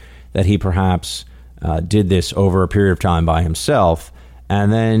planning, that he perhaps did this over a period of time by himself.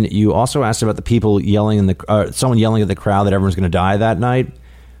 And then you also asked about the people yelling someone yelling at the crowd that everyone's going to die that night.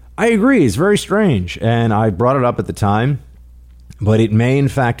 I agree. It's very strange. And I brought it up at the time, but it may in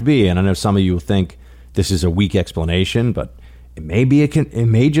fact be, and I know some of you will think this is a weak explanation, but it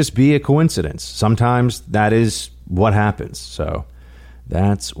may just be a coincidence. Sometimes that is what happens. So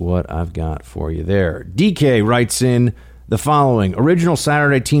that's what I've got for you there. DK writes in the following. Original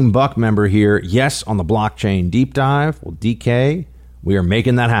Saturday Team Buck member here. Yes, on the blockchain deep dive. Well, DK, we are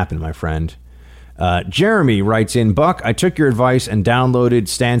making that happen, my friend. Jeremy writes in, Buck, I took your advice and downloaded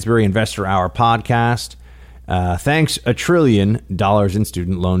Stansberry Investor Hour podcast. Thanks $1 trillion in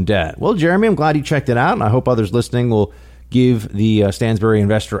student loan debt. Well, Jeremy, I'm glad you checked it out, and I hope others listening will give the Stansberry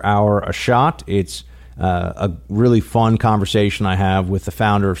Investor Hour a shot. It's a really fun conversation I have with the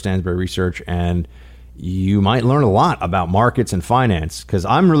founder of Stansberry Research, and you might learn a lot about markets and finance, because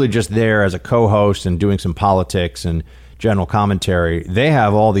I'm really just there as a co-host and doing some politics and general commentary. They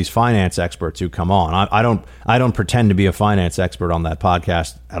have all these finance experts who come on. I don't pretend to be a finance expert on that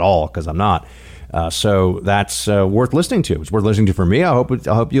podcast at all, because I'm not. So that's worth listening to. It's worth listening to for me. I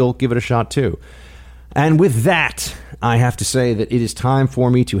hope you'll give it a shot too. And with that, I have to say that it is time for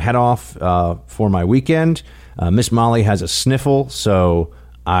me to head off for my weekend. Miss Molly has a sniffle, so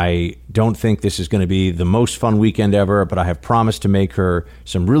I don't think this is going to be the most fun weekend ever, but I have promised to make her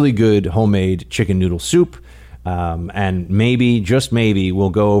some really good homemade chicken noodle soup. And maybe, just maybe,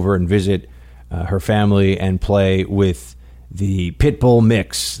 we'll go over and visit her family and play with the pit bull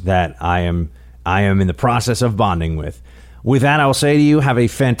mix that I am in the process of bonding with. With that, I will say to you, have a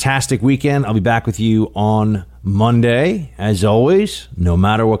fantastic weekend. I'll be back with you on Monday. As always, no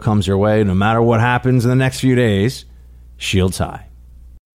matter what comes your way, no matter what happens in the next few days, shields high.